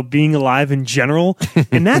enthused about being alive in general,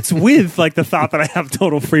 and that's with like the thought that I have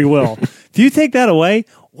total free will. If you take that away,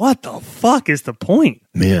 what the fuck is the point?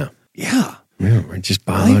 Yeah. We're just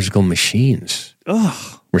biological machines.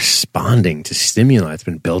 Ugh. Responding to stimuli that's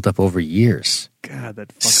been built up over years.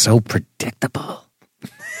 God, so predictable.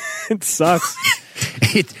 It sucks.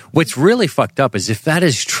 What's really fucked up is if that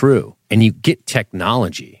is true and you get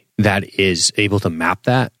technology that is able to map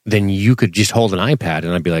that, then you could just hold an iPad and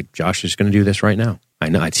I'd be like, Josh is going to do this right now. I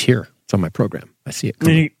know it's here. It's on my program. I see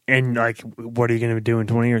it. And like, what are you going to do in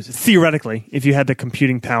 20 years? Theoretically, if you had the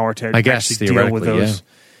computing power to actually deal with those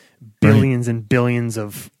billions and billions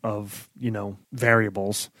of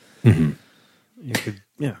variables, you could,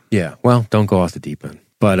 Yeah. Well, don't go off the deep end.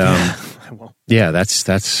 But yeah,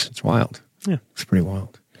 it's wild. Yeah, it's pretty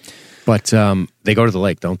wild. But they go to the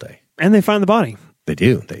lake, don't they? And they find the body. They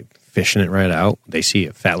do. They fishing it right out. They see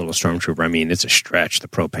a fat little stormtrooper. I mean, it's a stretch. The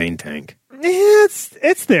propane tank.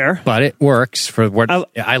 It's there, but it works for what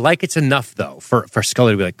I like. It's enough though for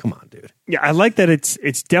Scully to be like, "Come on, dude." Yeah, I like that.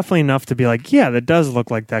 It's definitely enough to be like, yeah, that does look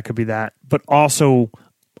like that could be that, but also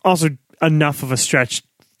enough of a stretch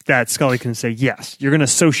that Scully can say, yes, you're going to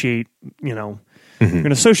associate. You're going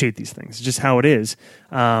to associate these things. It's just how it is.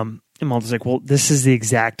 And Mulder's like, well, this is the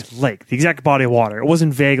exact lake, the exact body of water. It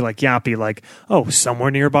wasn't vague like Yappy, like, oh, somewhere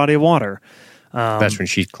near a body of water. That's when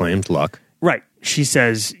she claimed luck. Right. She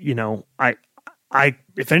says, I,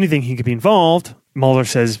 if anything, he could be involved. Mulder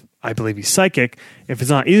says, I believe he's psychic. If it's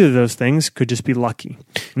not either of those things, could just be lucky.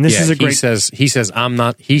 And this is a great. He says, I'm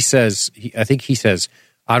not. He says, I think he says,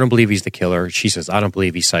 I don't believe he's the killer. She says, I don't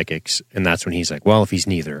believe he's psychics. And that's when he's like, well, if he's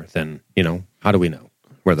neither, then how do we know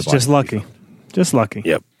where the body? Just lucky. Just lucky.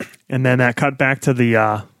 Yep. And then that cut back to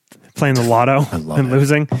the playing the lotto and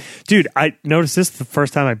losing. Dude, I noticed this the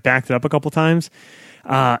first time I backed it up a couple times.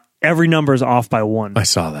 Every number is off by 1. I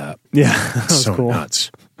saw that. Yeah, that was so cool.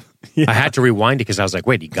 Nuts. Yeah. I had to rewind it because I was like,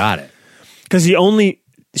 wait, he got it. Because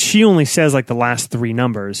she only says like the last 3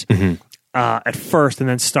 numbers at first, and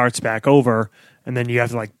then starts back over, and then you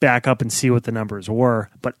have to like back up and see what the numbers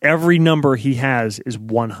were. But every number he has is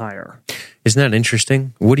 1 higher. Isn't that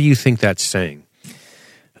interesting? What do you think that's saying?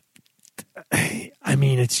 I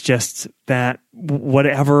mean, it's just that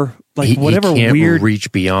whatever he can't weird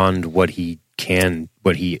reach beyond what he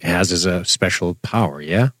has as a special power.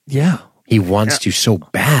 Yeah. Yeah. He wants to so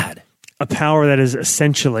bad. A power that is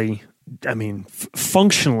essentially, I mean,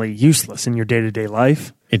 functionally useless in your day-to-day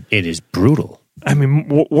life. It is brutal. I mean,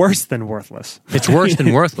 worse than worthless. It's worse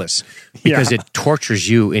than worthless because it tortures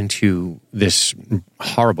you into this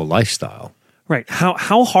horrible lifestyle. Right.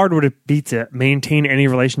 How hard would it be to maintain any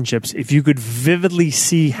relationships if you could vividly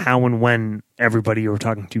see how and when everybody you were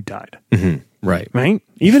talking to died? Mm-hmm. Right. Right?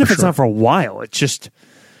 Even if it's not for a while, it's just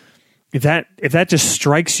if that just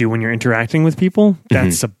strikes you when you're interacting with people,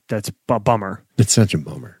 that's a bummer. It's such a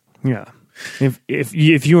bummer. Yeah.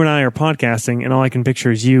 If you and I are podcasting and all I can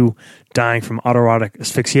picture is you dying from autoerotic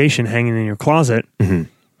asphyxiation hanging in your closet, it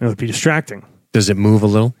would be distracting. Does it move a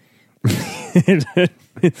little?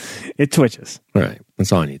 It twitches. All right.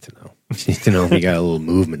 That's all I need to know. I just need to know if you got a little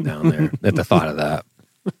movement down there at the thought of that.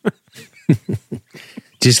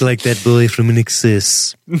 Just like that boy from an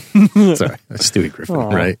Excess. Sorry, that's Stewie Griffin,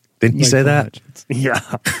 right? Didn't he say that? Yeah.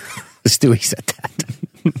 Stewie said that.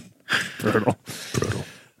 Brutal.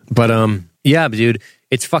 But yeah, dude,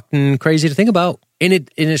 it's fucking crazy to think about.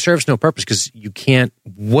 And it serves no purpose because you can't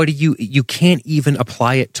even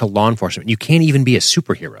apply it to law enforcement. You can't even be a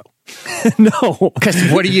superhero. No.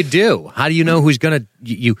 Because what do? How do you know who's going to,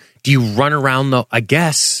 do you run around I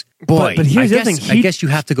guess, boy, but here's the thing. I guess you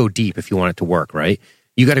have to go deep if you want it to work, right?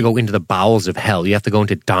 You got to go into the bowels of hell. You have to go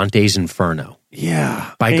into Dante's Inferno.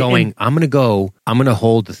 Yeah. By going, I'm going to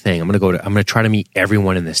hold the thing. I'm going to try to meet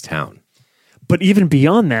everyone in this town. But even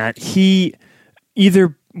beyond that, we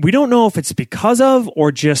don't know if it's because of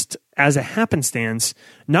or just as a happenstance,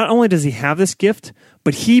 not only does he have this gift,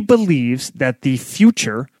 but he believes that the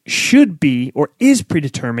future should be or is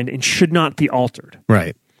predetermined and should not be altered.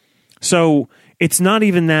 Right. So it's not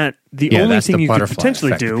even that the only thing you could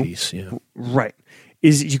potentially do, piece, yeah. Right,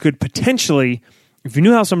 is you could potentially, if you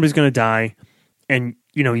knew how somebody's going to die and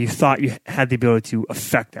you thought you had the ability to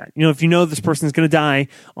affect that. If you know this person's going to die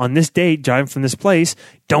on this date, driving from this place,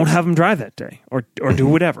 don't have them drive that day or do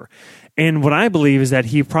whatever. And what I believe is that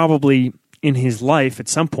he probably in his life at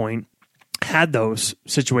some point had those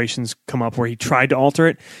situations come up where he tried to alter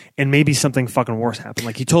it and maybe something fucking worse happened.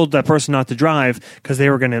 Like he told that person not to drive because they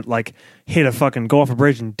were going to go off a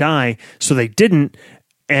bridge and die. So they didn't.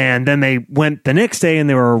 And then they went the next day and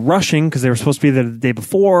they were rushing because they were supposed to be there the day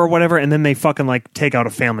before or whatever. And then they fucking take out a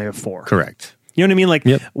family of 4. Correct. You know what I mean?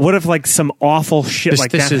 Yep. What if some awful shit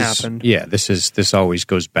that happened? Yeah, this always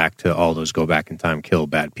goes back to all those go back in time, kill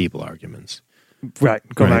bad people arguments. Right.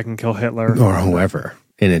 Go back and kill Hitler. Or whoever.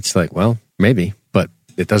 And it's like, well, maybe, but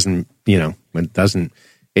it doesn't, it doesn't,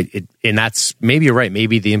 and that's, maybe you're right.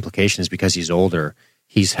 Maybe the implication is because he's older,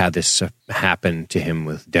 he's had this happen to him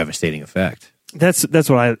with devastating effect. That's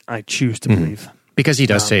what I choose to believe. Because he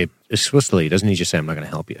does say explicitly, doesn't he just say, I'm not going to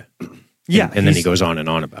help you? Yeah. And then he goes on and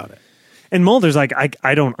on about it. And Mulder's like,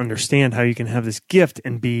 I don't understand how you can have this gift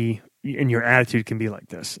and your attitude can be like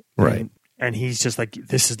this. Right. And he's just like,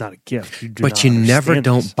 this is not a gift. But you never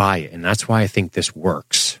don't buy it. And that's why I think this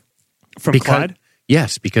works. From Clyde?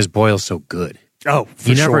 Yes, because Boyle's so good. Oh, for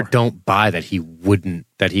you sure. never don't buy that he would.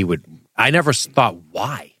 I never thought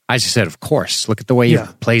why. I just said, of course. Look at the way he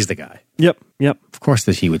plays the guy. Yep. Of course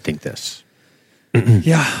that he would think this.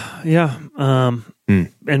 Yeah.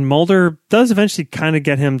 And Mulder does eventually kind of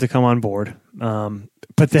get him to come on board.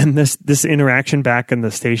 But then this interaction back in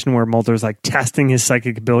the station where Mulder's like testing his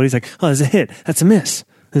psychic abilities, like, oh, there's a hit. That's a miss.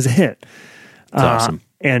 There's a hit. That's awesome.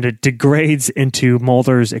 And it degrades into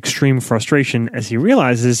Mulder's extreme frustration as he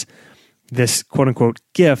realizes this quote unquote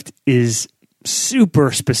gift is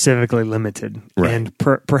super specifically limited and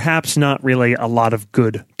perhaps not really a lot of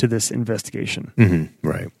good to this investigation. Mm-hmm.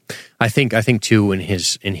 Right. I think too in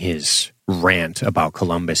his rant about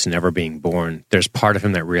Columbus never being born, there's part of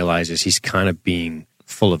him that realizes he's kind of being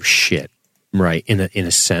full of shit, right? In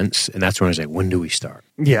a sense, and that's when he's like, when do we start?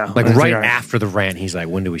 Yeah, like right after the rant, he's like,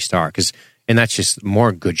 when do we start? And that's just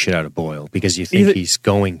more good shit out of Boyle because you think he's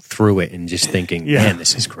going through it and just thinking, man,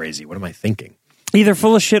 this is crazy. What am I thinking? Either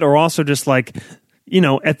full of shit or also just like,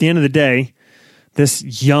 at the end of the day,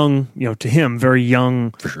 this young, to him, very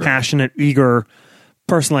young, passionate, eager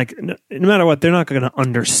person, like no matter what, they're not going to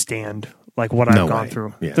understand like what I've gone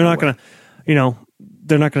through. Yeah, they're not going to,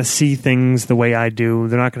 they're not going to see things the way I do.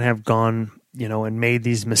 They're not going to have gone, and made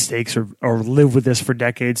these mistakes or live with this for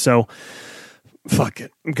decades. So fuck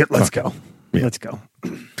it. Let's go. Yeah. Let's go.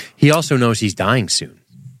 He also knows he's dying soon.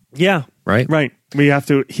 Yeah. Right? Right. He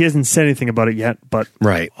hasn't said anything about it yet, but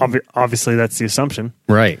obviously that's the assumption.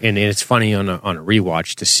 Right. And it's funny on a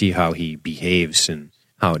rewatch to see how he behaves and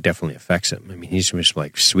how it definitely affects him. I mean, he's just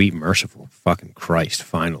like, sweet, merciful, fucking Christ,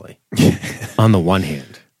 finally. On the one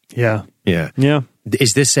hand. Yeah. Yeah. Yeah.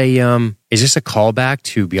 Is this a callback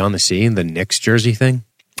to Beyond the Sea, the Knicks jersey thing?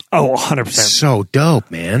 Oh, 100%. So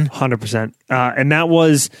dope, man. 100%. And that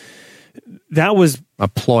was a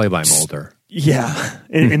ploy by Mulder. Yeah,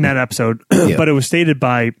 in that episode. But it was stated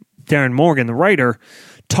by Darren Morgan, the writer,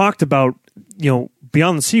 talked about,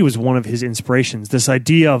 Beyond the Sea was one of his inspirations. This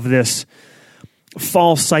idea of this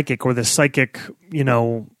false psychic or this psychic,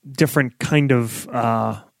 different kind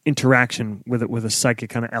of interaction with a psychic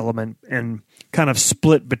kind of element and kind of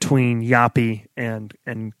split between Yappy and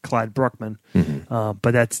Clyde Bruckman. Mm-hmm.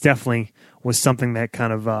 But that's definitely was something that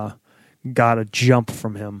kind of got a jump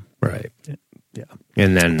from him. Right. Yeah.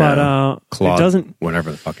 And then Claude, it doesn't, whatever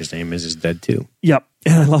the fuck his name is dead too. Yep.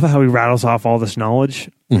 And I love how he rattles off all this knowledge.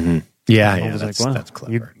 Mm-hmm. Yeah, that's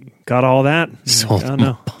clever. You got all that? Sold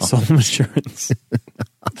insurance.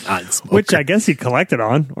 Which I guess he collected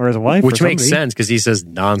on, or his wife. Which makes sense because he says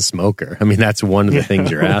non-smoker. I mean, that's one of the things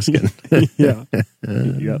you're asking. Yeah.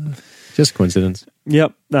 Yep. Just coincidence.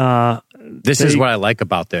 Yep. This is what I like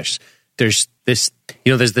about this. There's this,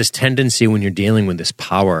 there's this tendency when you're dealing with this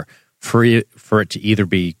power for it to either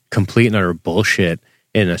be complete and utter bullshit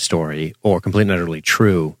in a story or complete and utterly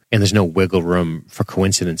true, and there's no wiggle room for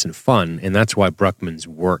coincidence and fun, and that's why Bruckman's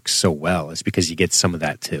works so well. It's because you get some of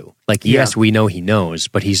that too. Like, yes, we know he knows,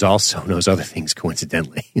 but he's also knows other things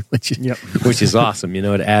coincidentally, which is awesome.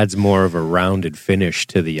 It adds more of a rounded finish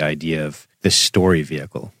to the idea of this story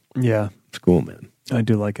vehicle. Yeah. It's cool, man. I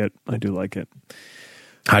do like it.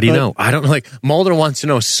 How do you know? I don't know. Like, Mulder wants to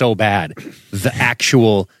know so bad the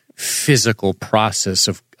actual physical process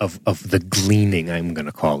of the gleaning, I'm going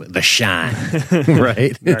to call it, the shine,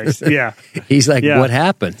 right? Nice. Yeah. He's like, what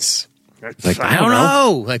happens? Like, I don't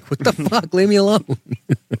know. Like, what the fuck? Leave me alone.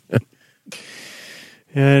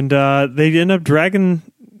 And they end up dragging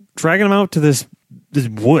him out to this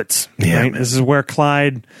woods. Yeah, right? Man. This is where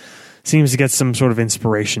Clyde seems to get some sort of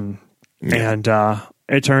inspiration. Yeah. And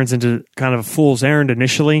it turns into kind of a fool's errand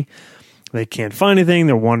initially. They can't find anything.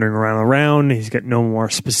 They're wandering around. He's got no more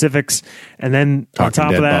specifics. And then on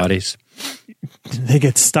top of that, bodies. They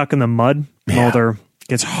get stuck in the mud. Yeah. Mulder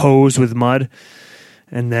gets hosed with mud.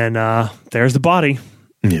 And then there's the body.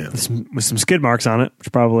 Yeah. With some skid marks on it,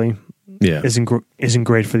 which probably isn't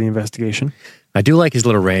great for the investigation. I do like his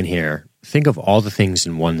little rant here. Think of all the things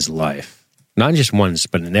in one's life. Not just one's,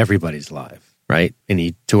 but in everybody's life, right?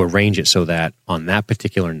 And to arrange it so that on that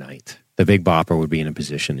particular night, the Big Bopper would be in a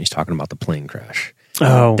position. He's talking about the plane crash.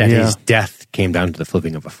 Oh, that his death came down to the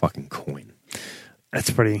flipping of a fucking coin.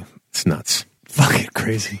 That's pretty. It's nuts. Fucking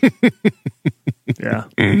crazy. Yeah.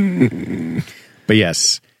 But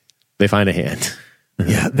yes, they find a hand.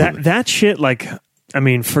 Yeah, that shit. Like, I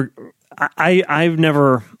mean, I've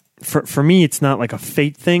never for me, it's not like a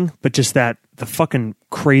fate thing, but just that the fucking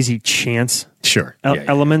crazy chance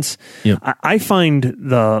elements. Yeah. I find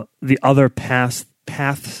the other paths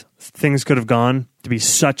things could have gone to be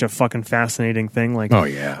such a fucking fascinating thing. Like, oh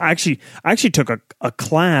yeah, I actually took a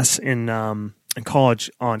class in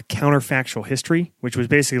college on counterfactual history, which was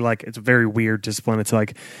basically like, it's a very weird discipline. It's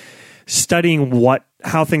like studying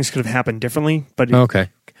how things could have happened differently. But okay.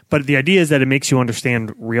 But the idea is that it makes you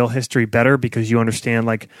understand real history better, because you understand,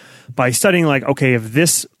 like, by studying, like, okay, if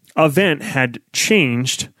this event had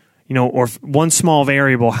changed, or one small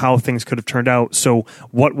variable, how things could have turned out. So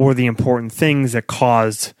what were the important things that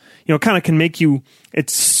caused, kind of can make you,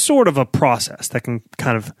 it's sort of a process that can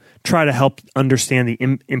kind of try to help understand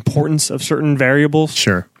the importance of certain variables.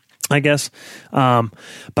 Sure. I guess.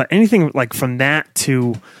 But anything like from that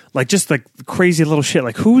to like, just like crazy little shit,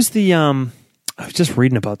 like who's the, I was just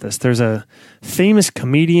reading about this. There's a famous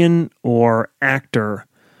comedian or actor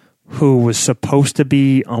who was supposed to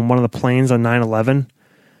be on one of the planes on 9/11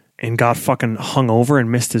 and got fucking hung over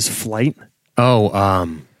and missed his flight. Oh,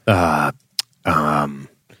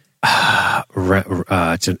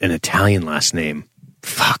 it's an Italian last name.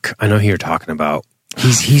 Fuck, I know who you're talking about.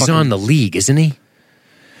 He's on The League, isn't he?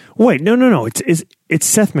 Wait, no. It's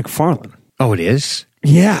Seth MacFarlane. Oh, it is?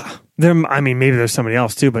 Yeah. Maybe there's somebody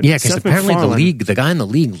else too, but yeah, because apparently the guy in The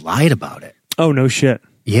League lied about it. Oh, no shit.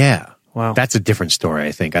 Yeah. Wow. That's a different story,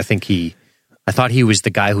 I think. I thought he was the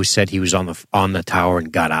guy who said he was on the tower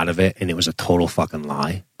and got out of it, and it was a total fucking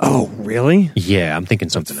lie. Oh, really? Yeah, I'm thinking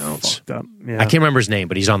something else. Yeah. I can't remember his name,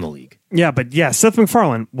 but he's on The League. Yeah, but yeah, Seth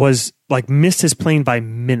MacFarlane was like missed his plane by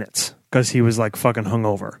minutes because he was like fucking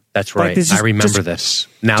hungover. That's right. Like, I remember this.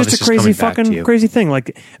 Now just this a crazy is coming back to you. crazy thing.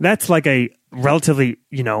 Like that's like a relatively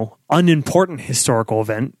unimportant historical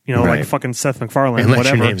event. Right. Like fucking Seth MacFarlane. Unless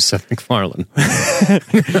whatever. your name's Seth MacFarlane.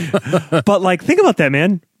 But like, think about that,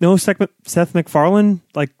 man. No, Seth MacFarlane.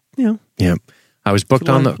 Like, Yeah. I was booked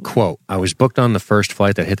on the first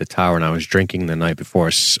flight that hit the tower, and I was drinking the night before.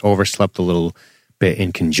 Overslept a little bit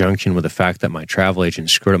in conjunction with the fact that my travel agent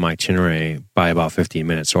screwed up my itinerary by about 15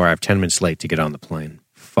 minutes, so I have 10 minutes late to get on the plane.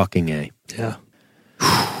 Fucking A. Yeah.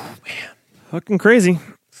 Man. Fucking crazy.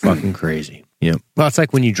 Fucking crazy. Yeah. Well, it's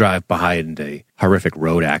like when you drive behind a horrific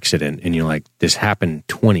road accident and you're like, this happened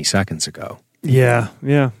 20 seconds ago. Yeah.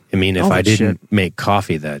 Yeah. I mean, if I didn't make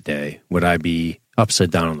coffee that day, would I be upside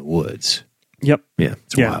down in the woods? Yep. Yeah.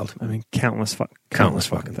 It's wild. I mean, countless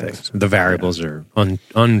fucking things. The variables are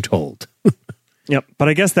untold. Yep. But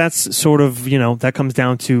I guess that's sort of, that comes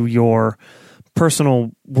down to your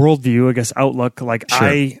personal worldview, I guess, outlook. Like,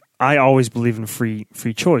 sure. I always believe in free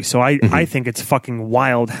choice. So I think it's fucking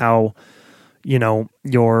wild how,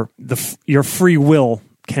 your free will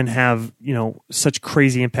can have, such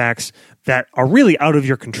crazy impacts that are really out of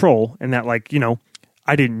your control. And that, like,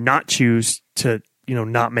 I did not choose to,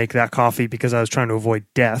 not make that coffee because I was trying to avoid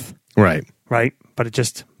death. Right. Right.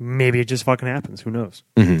 But maybe it just fucking happens. Who knows?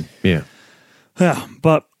 Mm-hmm. Yeah. Yeah.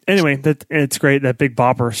 But anyway, it's great. That Big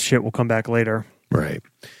Bopper shit will come back later. Right.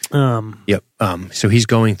 Yep. So he's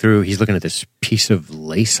looking at this piece of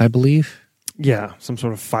lace, I believe. Yeah. Some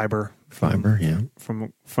sort of fiber. Yeah.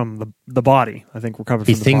 From the body. I think recovered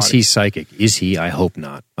from the body. He thinks he's psychic. Is he? I hope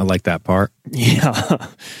not. I like that part. Yeah.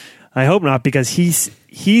 I hope not, because he's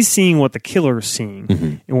seeing what the killer is seeing.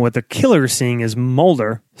 Mm-hmm. And what the killer is seeing is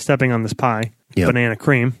Mulder stepping on this pie, banana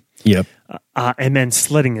cream. Yep. And then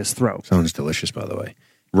slitting his throat. Sounds delicious, by the way.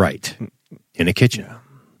 Right. In a kitchen.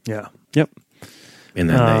 Yeah. Yep. And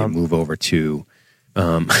then they move over to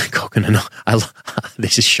coconut.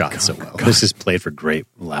 This is shot so well. God. This is played for great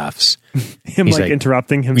laughs. He's like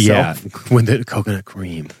interrupting himself. Yeah, with the coconut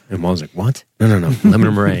cream. And Mom's like, what? No.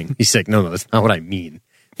 Lemon meringue. He's like, no, that's not what I mean.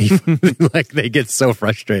 Like, they get so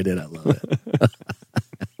frustrated. I love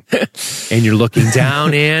it. And you're looking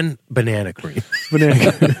down in banana cream.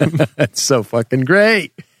 That's so fucking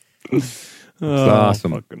great. It's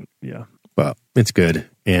awesome. Yeah. Well, it's good.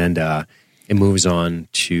 And it moves on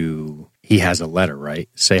to, he has a letter, right?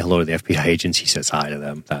 Say hello to the FBI agents. He says hi to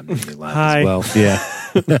them. That made me laugh as well.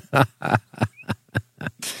 Yeah.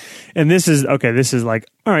 And this is like,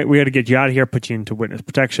 all right, we got to get you out of here, put you into witness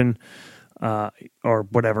protection, or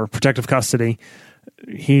whatever, protective custody.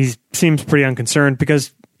 He seems pretty unconcerned,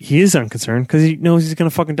 because he is unconcerned because he knows he's going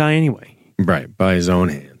to fucking die anyway. Right. By his own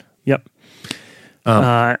hand. Yep.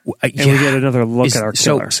 And we get another look at our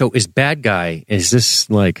killer. So is bad guy, is this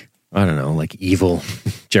like, I don't know, like evil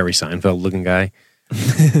Jerry Seinfeld looking guy?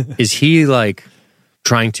 Is he like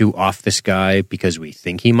trying to off this guy because we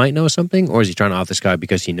think he might know something? Or is he trying to off this guy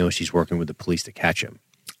because he knows he's working with the police to catch him?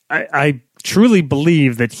 I truly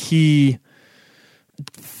believe that he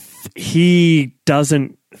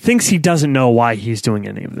doesn't thinks he doesn't know why he's doing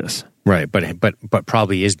any of this. Right, but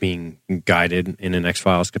probably is being guided in an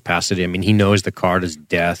X-Files capacity. I mean, he knows the card is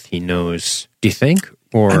death. He knows. Do you think,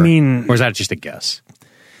 or is that just a guess?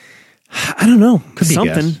 I don't know. Could be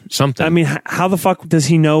something. I mean, how the fuck does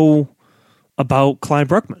he know about Clyde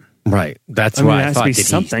Bruckman? Right. That's why I thought.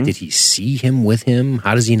 Did he see him with him?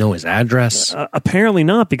 How does he know his address? Apparently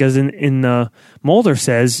not, because in the Mulder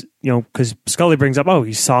says, because Scully brings up,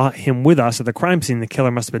 he saw him with us at the crime scene. The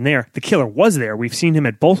killer must have been there. The killer was there. We've seen him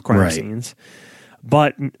at both crime scenes.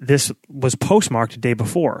 But this was postmarked the day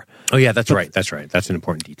before. Oh, yeah, that's right. That's right. That's an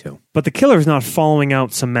important detail. But the killer is not following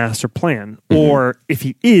out some master plan. Or if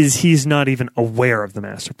he is, he's not even aware of the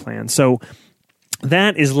master plan. So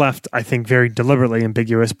that is left, I think, very deliberately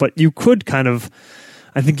ambiguous. But you could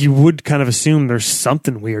I think you would kind of assume there's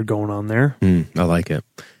something weird going on there. I like it.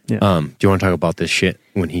 Yeah. Do you want to talk about this shit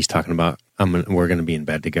when he's talking about we're going to be in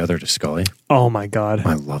bed together to Scully? Oh, my God.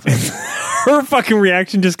 I love it. Her fucking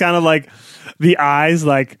reaction, just kind of like the eyes,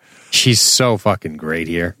 like... She's so fucking great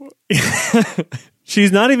here.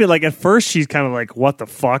 She's not even like, at first she's kind of like, what the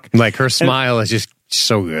fuck? Like her smile is just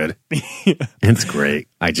so good. It's great.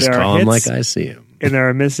 I just call him like I see him. And there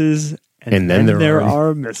are misses. And then there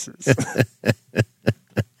are misses.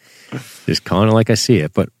 Just calling it like I see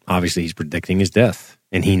it. But obviously he's predicting his death.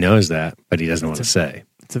 And he knows that, but he doesn't want to say.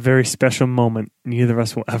 It's a very special moment neither of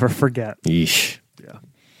us will ever forget. Yeesh.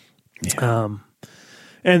 Yeah.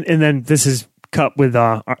 And then this is cut with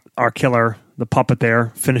our killer, the puppet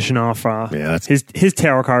there, finishing off his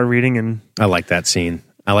tarot card reading. And I like that scene.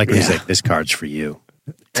 I like when he's like, this card's for you.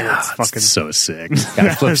 It's fucking so sick.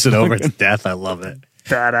 Guy flips it over to death. I love it.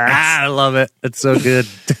 Badass. I love it. It's so good.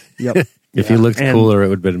 Yep. If he looked cooler, it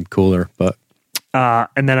would have been cooler. But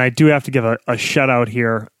and then I do have to give a shout out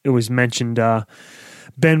here. It was mentioned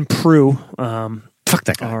Ben Prue. Fuck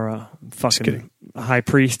that guy. Our fucking high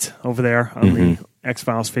priest over there on the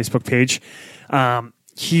X-Files Facebook page.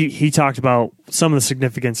 He talked about some of the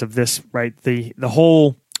significance of this, right? The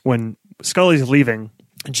whole, when Scully's leaving,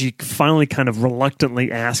 and she finally kind of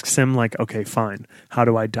reluctantly asks him, like, okay, fine, how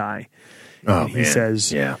do I die? Oh, he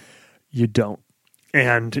says, you don't.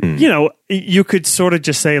 And, you could sort of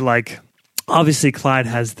just say, like, obviously Clyde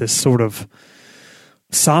has this sort of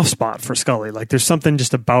soft spot for Scully. Like, there's something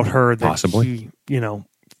just about her that he,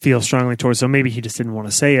 feels strongly towards. So maybe he just didn't want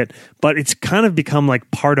to say it. But it's kind of become,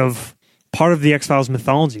 like, part of the X-Files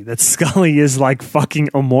mythology that Scully is, like, fucking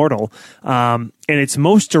immortal. And it's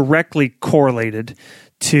most directly correlated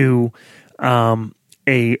to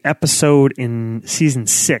a episode in season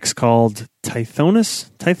 6 called Tithonus,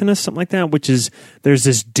 something like that, which is, there's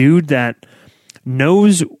this dude that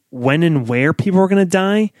knows when and where people are going to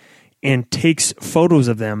die and takes photos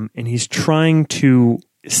of them, and he's trying to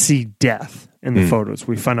see death in the photos.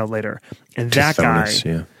 We find out later. And that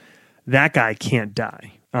guy can't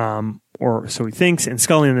die. Or so he thinks, and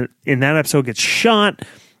Scully in that episode gets shot,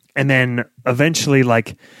 and then eventually,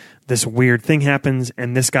 like, this weird thing happens,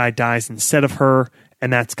 and this guy dies instead of her,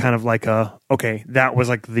 and that's kind of like that was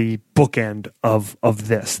like the bookend of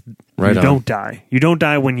this. Right. You don't die. You don't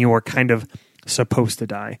die when you are kind of supposed to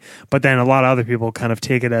die. But then a lot of other people kind of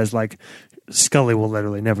take it as like Scully will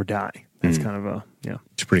literally never die. That's kind of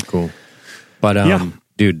it's pretty cool. But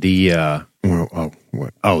dude, the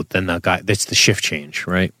then the guy, that's the shift change,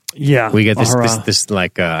 right? Yeah, we get this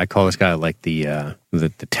like I call this guy like the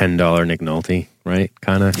 $10 Nick Nolte, right?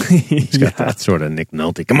 Kind of. He's got that sort of Nick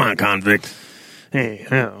Nolte. Come on, convict. Hey,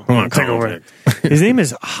 come on, take over. His name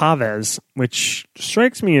is Chavez, which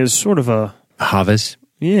strikes me as sort of a Chavez.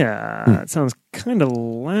 Yeah, it sounds kind of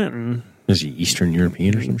Latin. Is he Eastern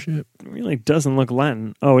European or some shit? It really doesn't look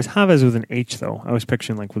Latin. Oh, it's Chavez with an H though. I was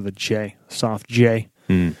picturing like with a J, soft J.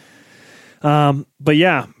 But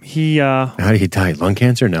yeah, he. How did he die? Lung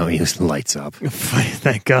cancer? No, he just lights up.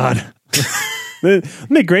 Thank God.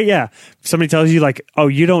 Isn't it great? Yeah. Somebody tells you like, oh,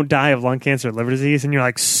 you don't die of lung cancer or liver disease, and you're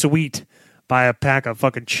like, sweet, buy a pack of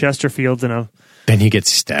fucking Chesterfields and a. Then he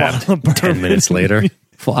gets stabbed 10 minutes later.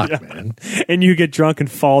 Fuck, man. And you get drunk and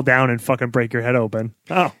fall down and fucking break your head open.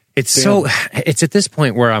 Oh. It's at this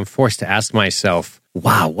point where I'm forced to ask myself,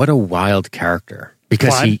 wow, what a wild character.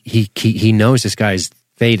 Because he knows this guy's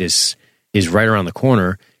fate is right around the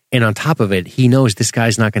corner, and on top of it, he knows this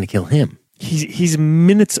guy's not going to kill him. He's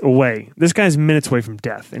minutes away. This guy's minutes away from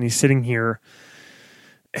death, and he's sitting here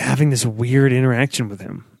having this weird interaction with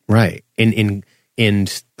him. Right. And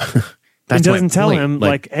that's doesn't tell him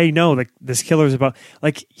like, hey, no, like this killer is about,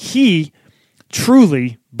 like, he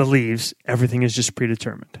truly believes everything is just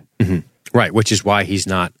predetermined. Mm-hmm. Right, which is why he is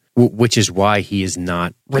not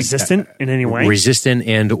resistant in any way, resistant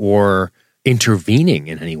and or intervening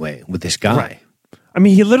in any way with this guy. Right. I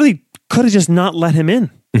mean, he literally could have just not let him in.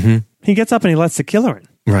 Mm-hmm. He gets up and he lets the killer in.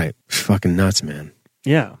 Right. Fucking nuts, man.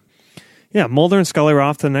 Yeah. Yeah, Mulder and Scully are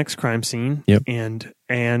off to the next crime scene. Yep.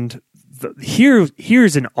 And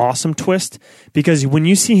here's an awesome twist, because when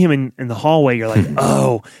you see him in the hallway, you're like,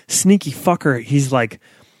 oh, sneaky fucker.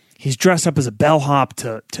 He's dressed up as a bellhop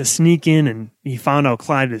to sneak in, and he found out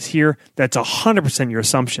Clyde is here. That's 100% your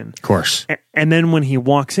assumption. Of course. And then when he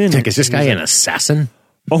walks in... Like, is this guy an assassin?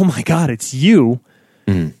 Oh my God, it's you.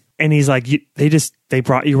 Mm. And he's like, they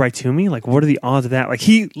brought you right to me? Like, what are the odds of that? Like,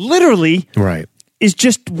 he literally is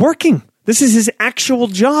just working. This is his actual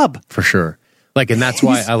job. For sure. Like, and that's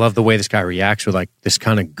why I love the way this guy reacts with like this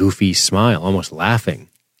kind of goofy smile, almost laughing.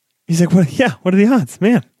 He's like, what are the odds,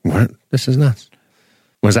 man? What? This is nuts.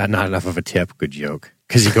 Was that not enough of a tip? Good joke.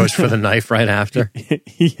 Because he goes for the knife right after.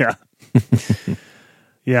 Yeah.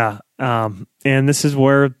 Yeah. And this is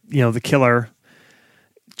where, the killer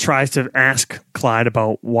tries to ask Clyde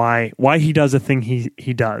about why he does the thing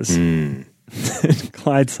he does. Mm.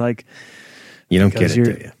 Clyde's like, you don't get it,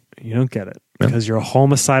 do you? You don't get it because you're a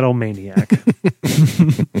homicidal maniac.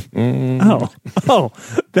 Oh,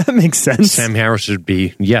 that makes sense. Sam Harris would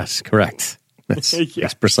be, yes, correct.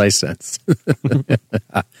 That's precise sense.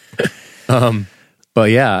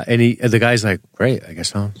 But yeah, and the guy's like, great, I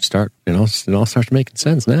guess I'll start, it all starts making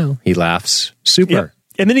sense now. He laughs. Super. Yeah.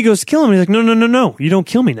 And then he goes to kill him. He's like, no, you don't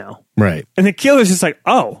kill me now. Right. And the killer's just like,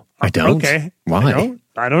 oh, I don't. Okay. Why?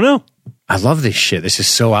 I don't know. I love this shit. This is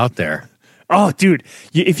so out there. Oh, dude,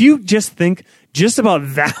 if you just think just about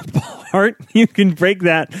that part, you can break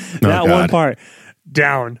that one part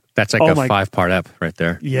down. That's like a 5-part ep right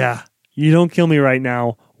there. Yeah. You don't kill me right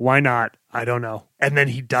now. Why not? I don't know. And then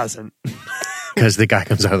he doesn't. Because the guy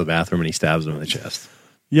comes out of the bathroom and he stabs him in the chest.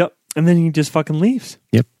 Yep. And then he just fucking leaves.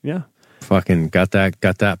 Yep. Yeah. Fucking got that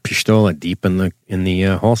pistola deep in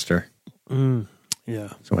the holster. Mm. Yeah.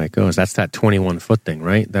 That's the way it goes. That's that 21-foot thing,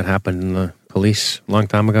 right? That happened in the police a long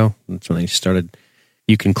time ago. That's when they started.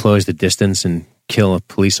 You can close the distance and kill a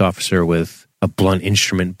police officer with a blunt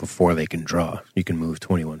instrument before they can draw. You can move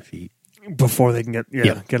 21 feet. Before they can get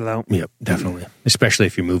it out. Yep, definitely. Especially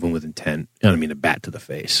if you're moving with intent. I don't mean a bat to the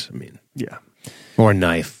face. I mean, yeah. Or a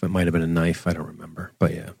knife. It might have been a knife. I don't remember.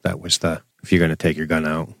 But yeah, that was if you're going to take your gun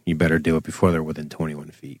out, you better do it before they're within 21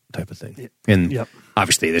 feet type of thing. And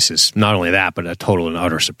obviously this is not only that, but a total and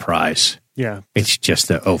utter surprise. Yeah. It's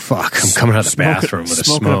just oh fuck, I'm coming out of the bathroom with a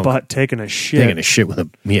smoke. Smoking a butt, taking a shit. Taking a shit with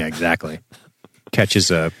yeah, exactly.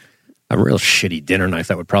 Catches a real shitty dinner knife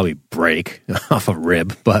that would probably break off a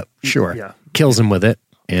rib, but sure. Yeah. Kills him with it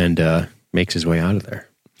and makes his way out of there.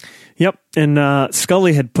 Yep. And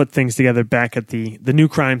Scully had put things together back at the new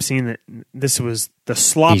crime scene that this was the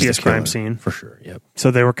sloppiest crime scene. For sure, yep.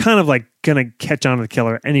 So they were kind of like going to catch on to the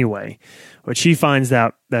killer anyway. But she finds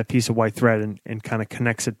that piece of white thread and kind of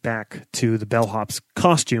connects it back to the bellhop's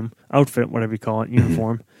costume, outfit, whatever you call it,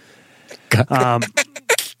 uniform. To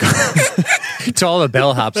all the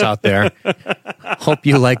bellhops out there, hope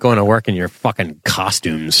you like going to work in your fucking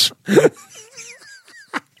costumes.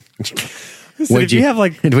 Would you get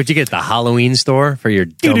at the Halloween store for your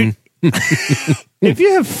dumb... If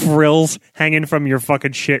you have frills hanging from your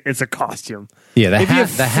fucking shit, it's a costume. Yeah,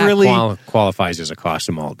 the hat qualifies as a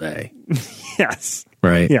costume all day. Yes.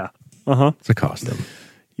 Right? Yeah. Uh-huh. It's a costume.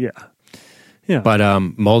 Yeah. Yeah. But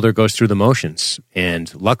Mulder goes through the motions,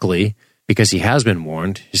 and luckily, because he has been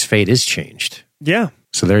warned, his fate is changed. Yeah.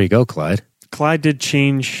 So there you go, Clyde. Clyde did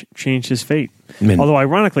change his fate. Although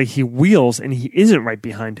ironically, he wheels and he isn't right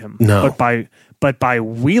behind him. No. But by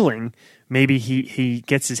wheeling, maybe he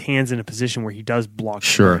gets his hands in a position where he does block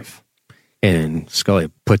the knife. And Scully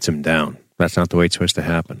puts him down. That's not the way it's supposed to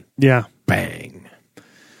happen. Yeah. Bang.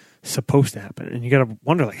 Supposed to happen. And you got to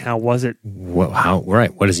wonder, like, how was it? How?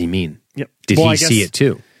 Right. What does he mean? Yep. Did he see it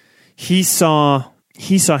too? He saw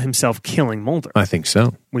himself killing Mulder. I think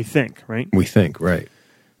so. We think, right? We think, right.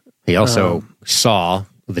 He also saw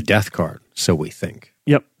the death card, so we think.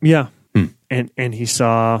 Yep. Yeah. And he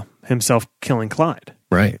saw himself killing Clyde.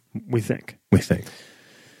 Right. We think.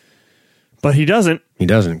 But he doesn't. He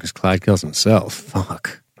doesn't, because Clyde kills himself.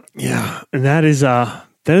 Fuck. Yeah. And that is a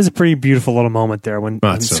pretty beautiful little moment there when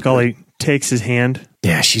Scully takes his hand.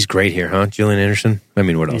 Yeah, she's great here, huh? Gillian Anderson. I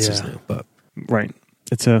mean, what else is new? But right.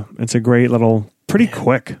 It's a great little, pretty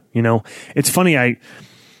quick, It's funny,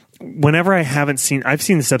 whenever I've seen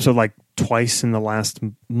this episode like twice in the last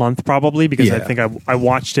month probably, because I think I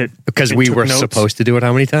watched it because we were supposed to do it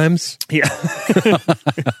how many times? Yeah.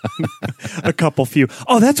 A few.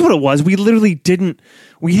 Oh, that's what it was. We literally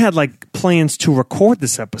we had like plans to record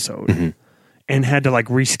this episode. Mm-hmm. and had to like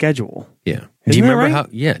reschedule. Yeah. Isn't Do you that remember right? how?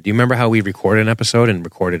 Yeah. Do you remember how we recorded an episode and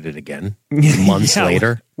recorded it again months Yeah.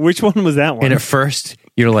 later? Which one was that one? And at first,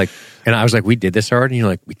 you're like, and I was like, we did this already. And you're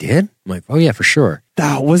like, we did? I'm like, oh yeah, for sure.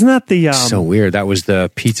 Wasn't that the So weird. That was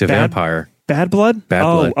the Pizza Vampire. Bad Blood? Bad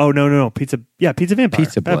Blood. Oh, no. Pizza Vampire.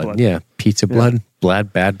 Pizza Bad Blood. Yeah. Pizza Blood.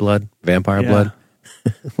 Bad Blood. Vampire Yeah. Blood.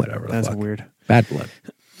 Whatever. That's fuck. weird. Bad Blood.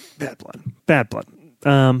 Bad Blood.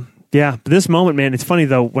 Yeah, but this moment, man, it's funny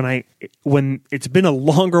though, when it's been a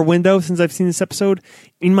longer window since I've seen this episode,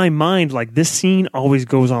 in my mind, like this scene always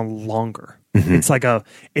goes on longer. Mm-hmm. It's like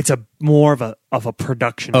it's a more of a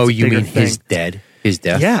production. Oh, It's a you bigger mean thing. his death? His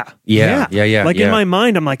death? Yeah. Like yeah. in my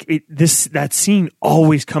mind, I'm like, that scene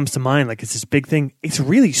always comes to mind. Like it's this big thing. It's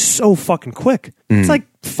really so fucking quick. It's like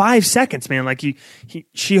 5 seconds, man. Like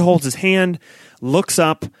she holds his hand, looks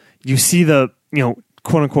up. You see the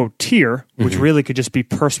quote unquote tear, which really could just be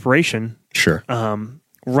perspiration. Sure.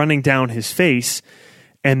 Running down his face,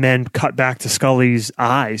 and then cut back to Scully's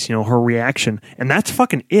eyes. Her reaction, and that's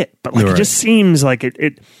fucking it. But like You're it just seems like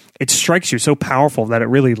it strikes you so powerful that it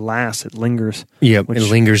really lasts. It lingers. Yeah, it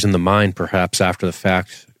lingers in the mind, perhaps after the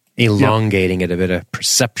fact, elongating it a bit, a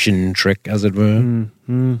perception trick, as it were.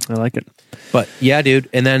 I like it. But yeah, dude.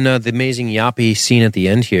 And then the amazing yappy scene at the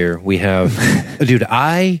end here, we have, dude,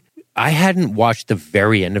 I hadn't watched the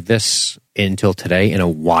very end of this until today in a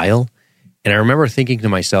while. And I remember thinking to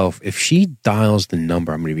myself, if she dials the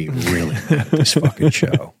number, I'm going to be really mad at this fucking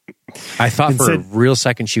show. I thought for a real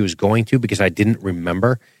second she was going to, because I didn't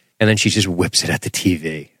remember. And then she just whips it at the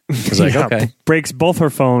TV. I was like, okay. Breaks both her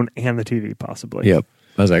phone and the TV, possibly. Yep.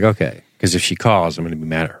 I was like, okay. Because if she calls, I'm going to be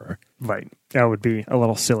mad at her. Right. That would be a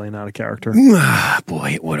little silly and out of character.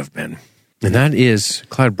 Boy, it would have been. And that is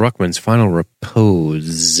Clyde Bruckman's final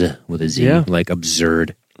Repose with a Z, like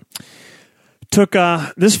absurd.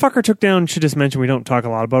 This fucker took down, should just mention we don't talk a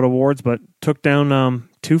lot about awards, but took down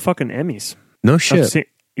 2 fucking Emmys. No shit.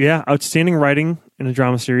 Outstanding writing in a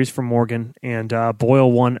drama series from Morgan, and Boyle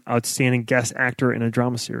won outstanding guest actor in a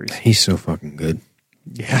drama series. He's so fucking good.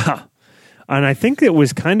 Yeah. And I think it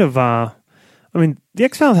was kind of, the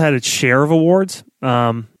X-Files had its share of awards,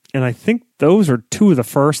 and I think those are 2 of the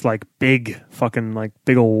first, like, big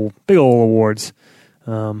old awards.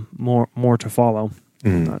 More to follow.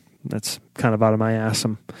 That's kind of out of my ass.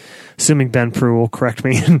 I'm assuming Ben Prue will correct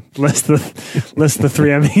me and list the 3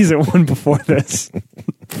 Emmys that won before this.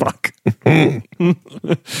 Fuck.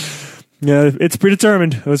 Yeah, it's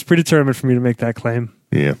predetermined. It was predetermined for me to make that claim.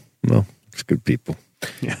 Yeah. Well, it's good people.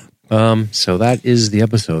 Yeah. So that is the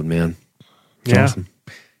episode, man. It's yeah. Awesome.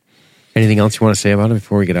 Anything else you want to say about it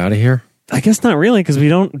before we get out of here? I guess not really, because we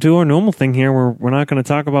don't do our normal thing here. We're not going to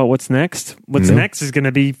talk about what's next. What's next is going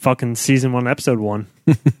to be fucking season 1, episode 1.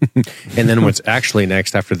 And then what's actually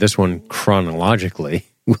next after this one chronologically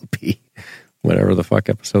will be whatever the fuck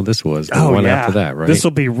episode this was. The one after that, right? This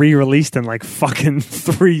will be re-released in like fucking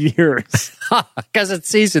 3 years. Because it's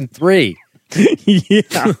season 3.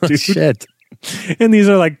 Yeah, dude. Shit. And these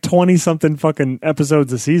are like 20-something fucking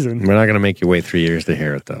episodes a season. We're not going to make you wait 3 years to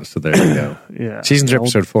hear it, though. So there you go. Yeah. Season 3,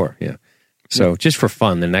 episode 4. Yeah. So just for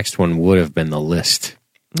fun, the next one would have been the list.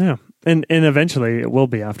 Yeah. And eventually it will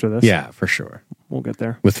be after this. Yeah, for sure. We'll get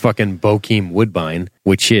there. With fucking Bokeem Woodbine,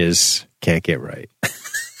 which is Can't Get Right.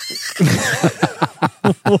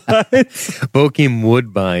 What? Bokeem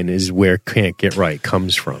Woodbine is where Can't Get Right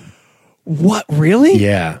comes from. What? Really?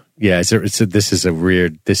 Yeah. Yeah. This is some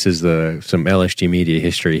LSG media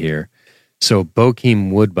history here. So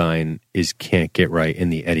Bokeem Woodbine is Can't Get Right in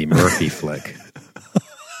the Eddie Murphy flick.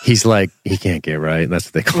 He's like, he can't get right. That's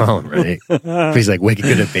what they call him, right? He's like wicked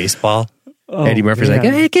good at baseball. Oh, Eddie Murphy's like,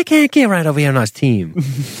 hey, can't get right over here on our team.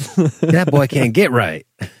 That boy can't get right.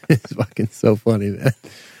 It's fucking so funny,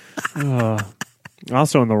 man.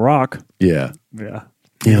 Also in The Rock. Yeah. Yeah.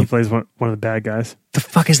 He plays one of the bad guys. The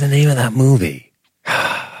fuck is the name of that movie?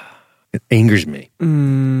 It angers me.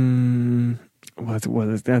 That's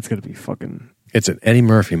going to be fucking... It's an Eddie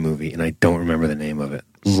Murphy movie, and I don't remember the name of it.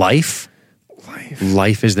 Life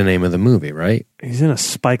is the name of the movie, right? He's in a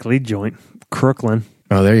Spike Lee joint. Crooklyn.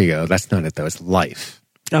 Oh, there you go. That's not it, though. It's Life.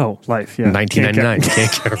 Oh, Life, yeah. 1999.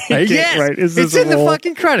 Can't Get Right. Yes! Right. It's in the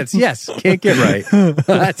fucking credits. Yes. Can't Get Right.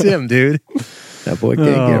 That's him, dude. That boy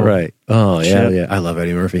can't get right. Oh, yeah, shit. yeah. I love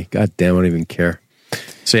Eddie Murphy. God damn, I don't even care.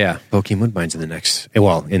 So, yeah, Bokeem Woodbine's in the next...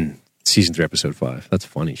 Well, in season 3, episode 5. That's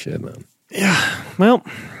funny shit, man. Yeah. Well...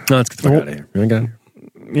 No, let's get the fuck out of here. You got here?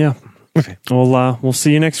 Yeah. Okay. We'll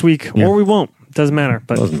see you next week. Yeah. Or we won't. Doesn't matter.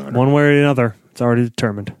 But one way or another, it's already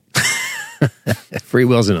determined. Free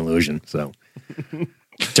will's an illusion, so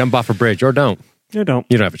jump off a bridge or don't. You don't.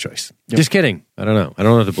 You don't have a choice. Yep. Just kidding. I don't know. I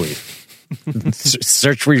don't know what to believe.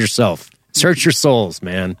 Search for yourself Search your souls,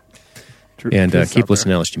 man. And keep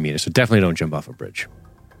listening to LSG Media. So definitely don't jump off a bridge.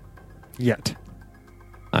 Yet.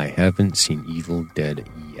 I haven't seen Evil Dead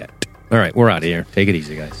yet. All right, we're out of here. Take it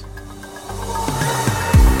easy, guys.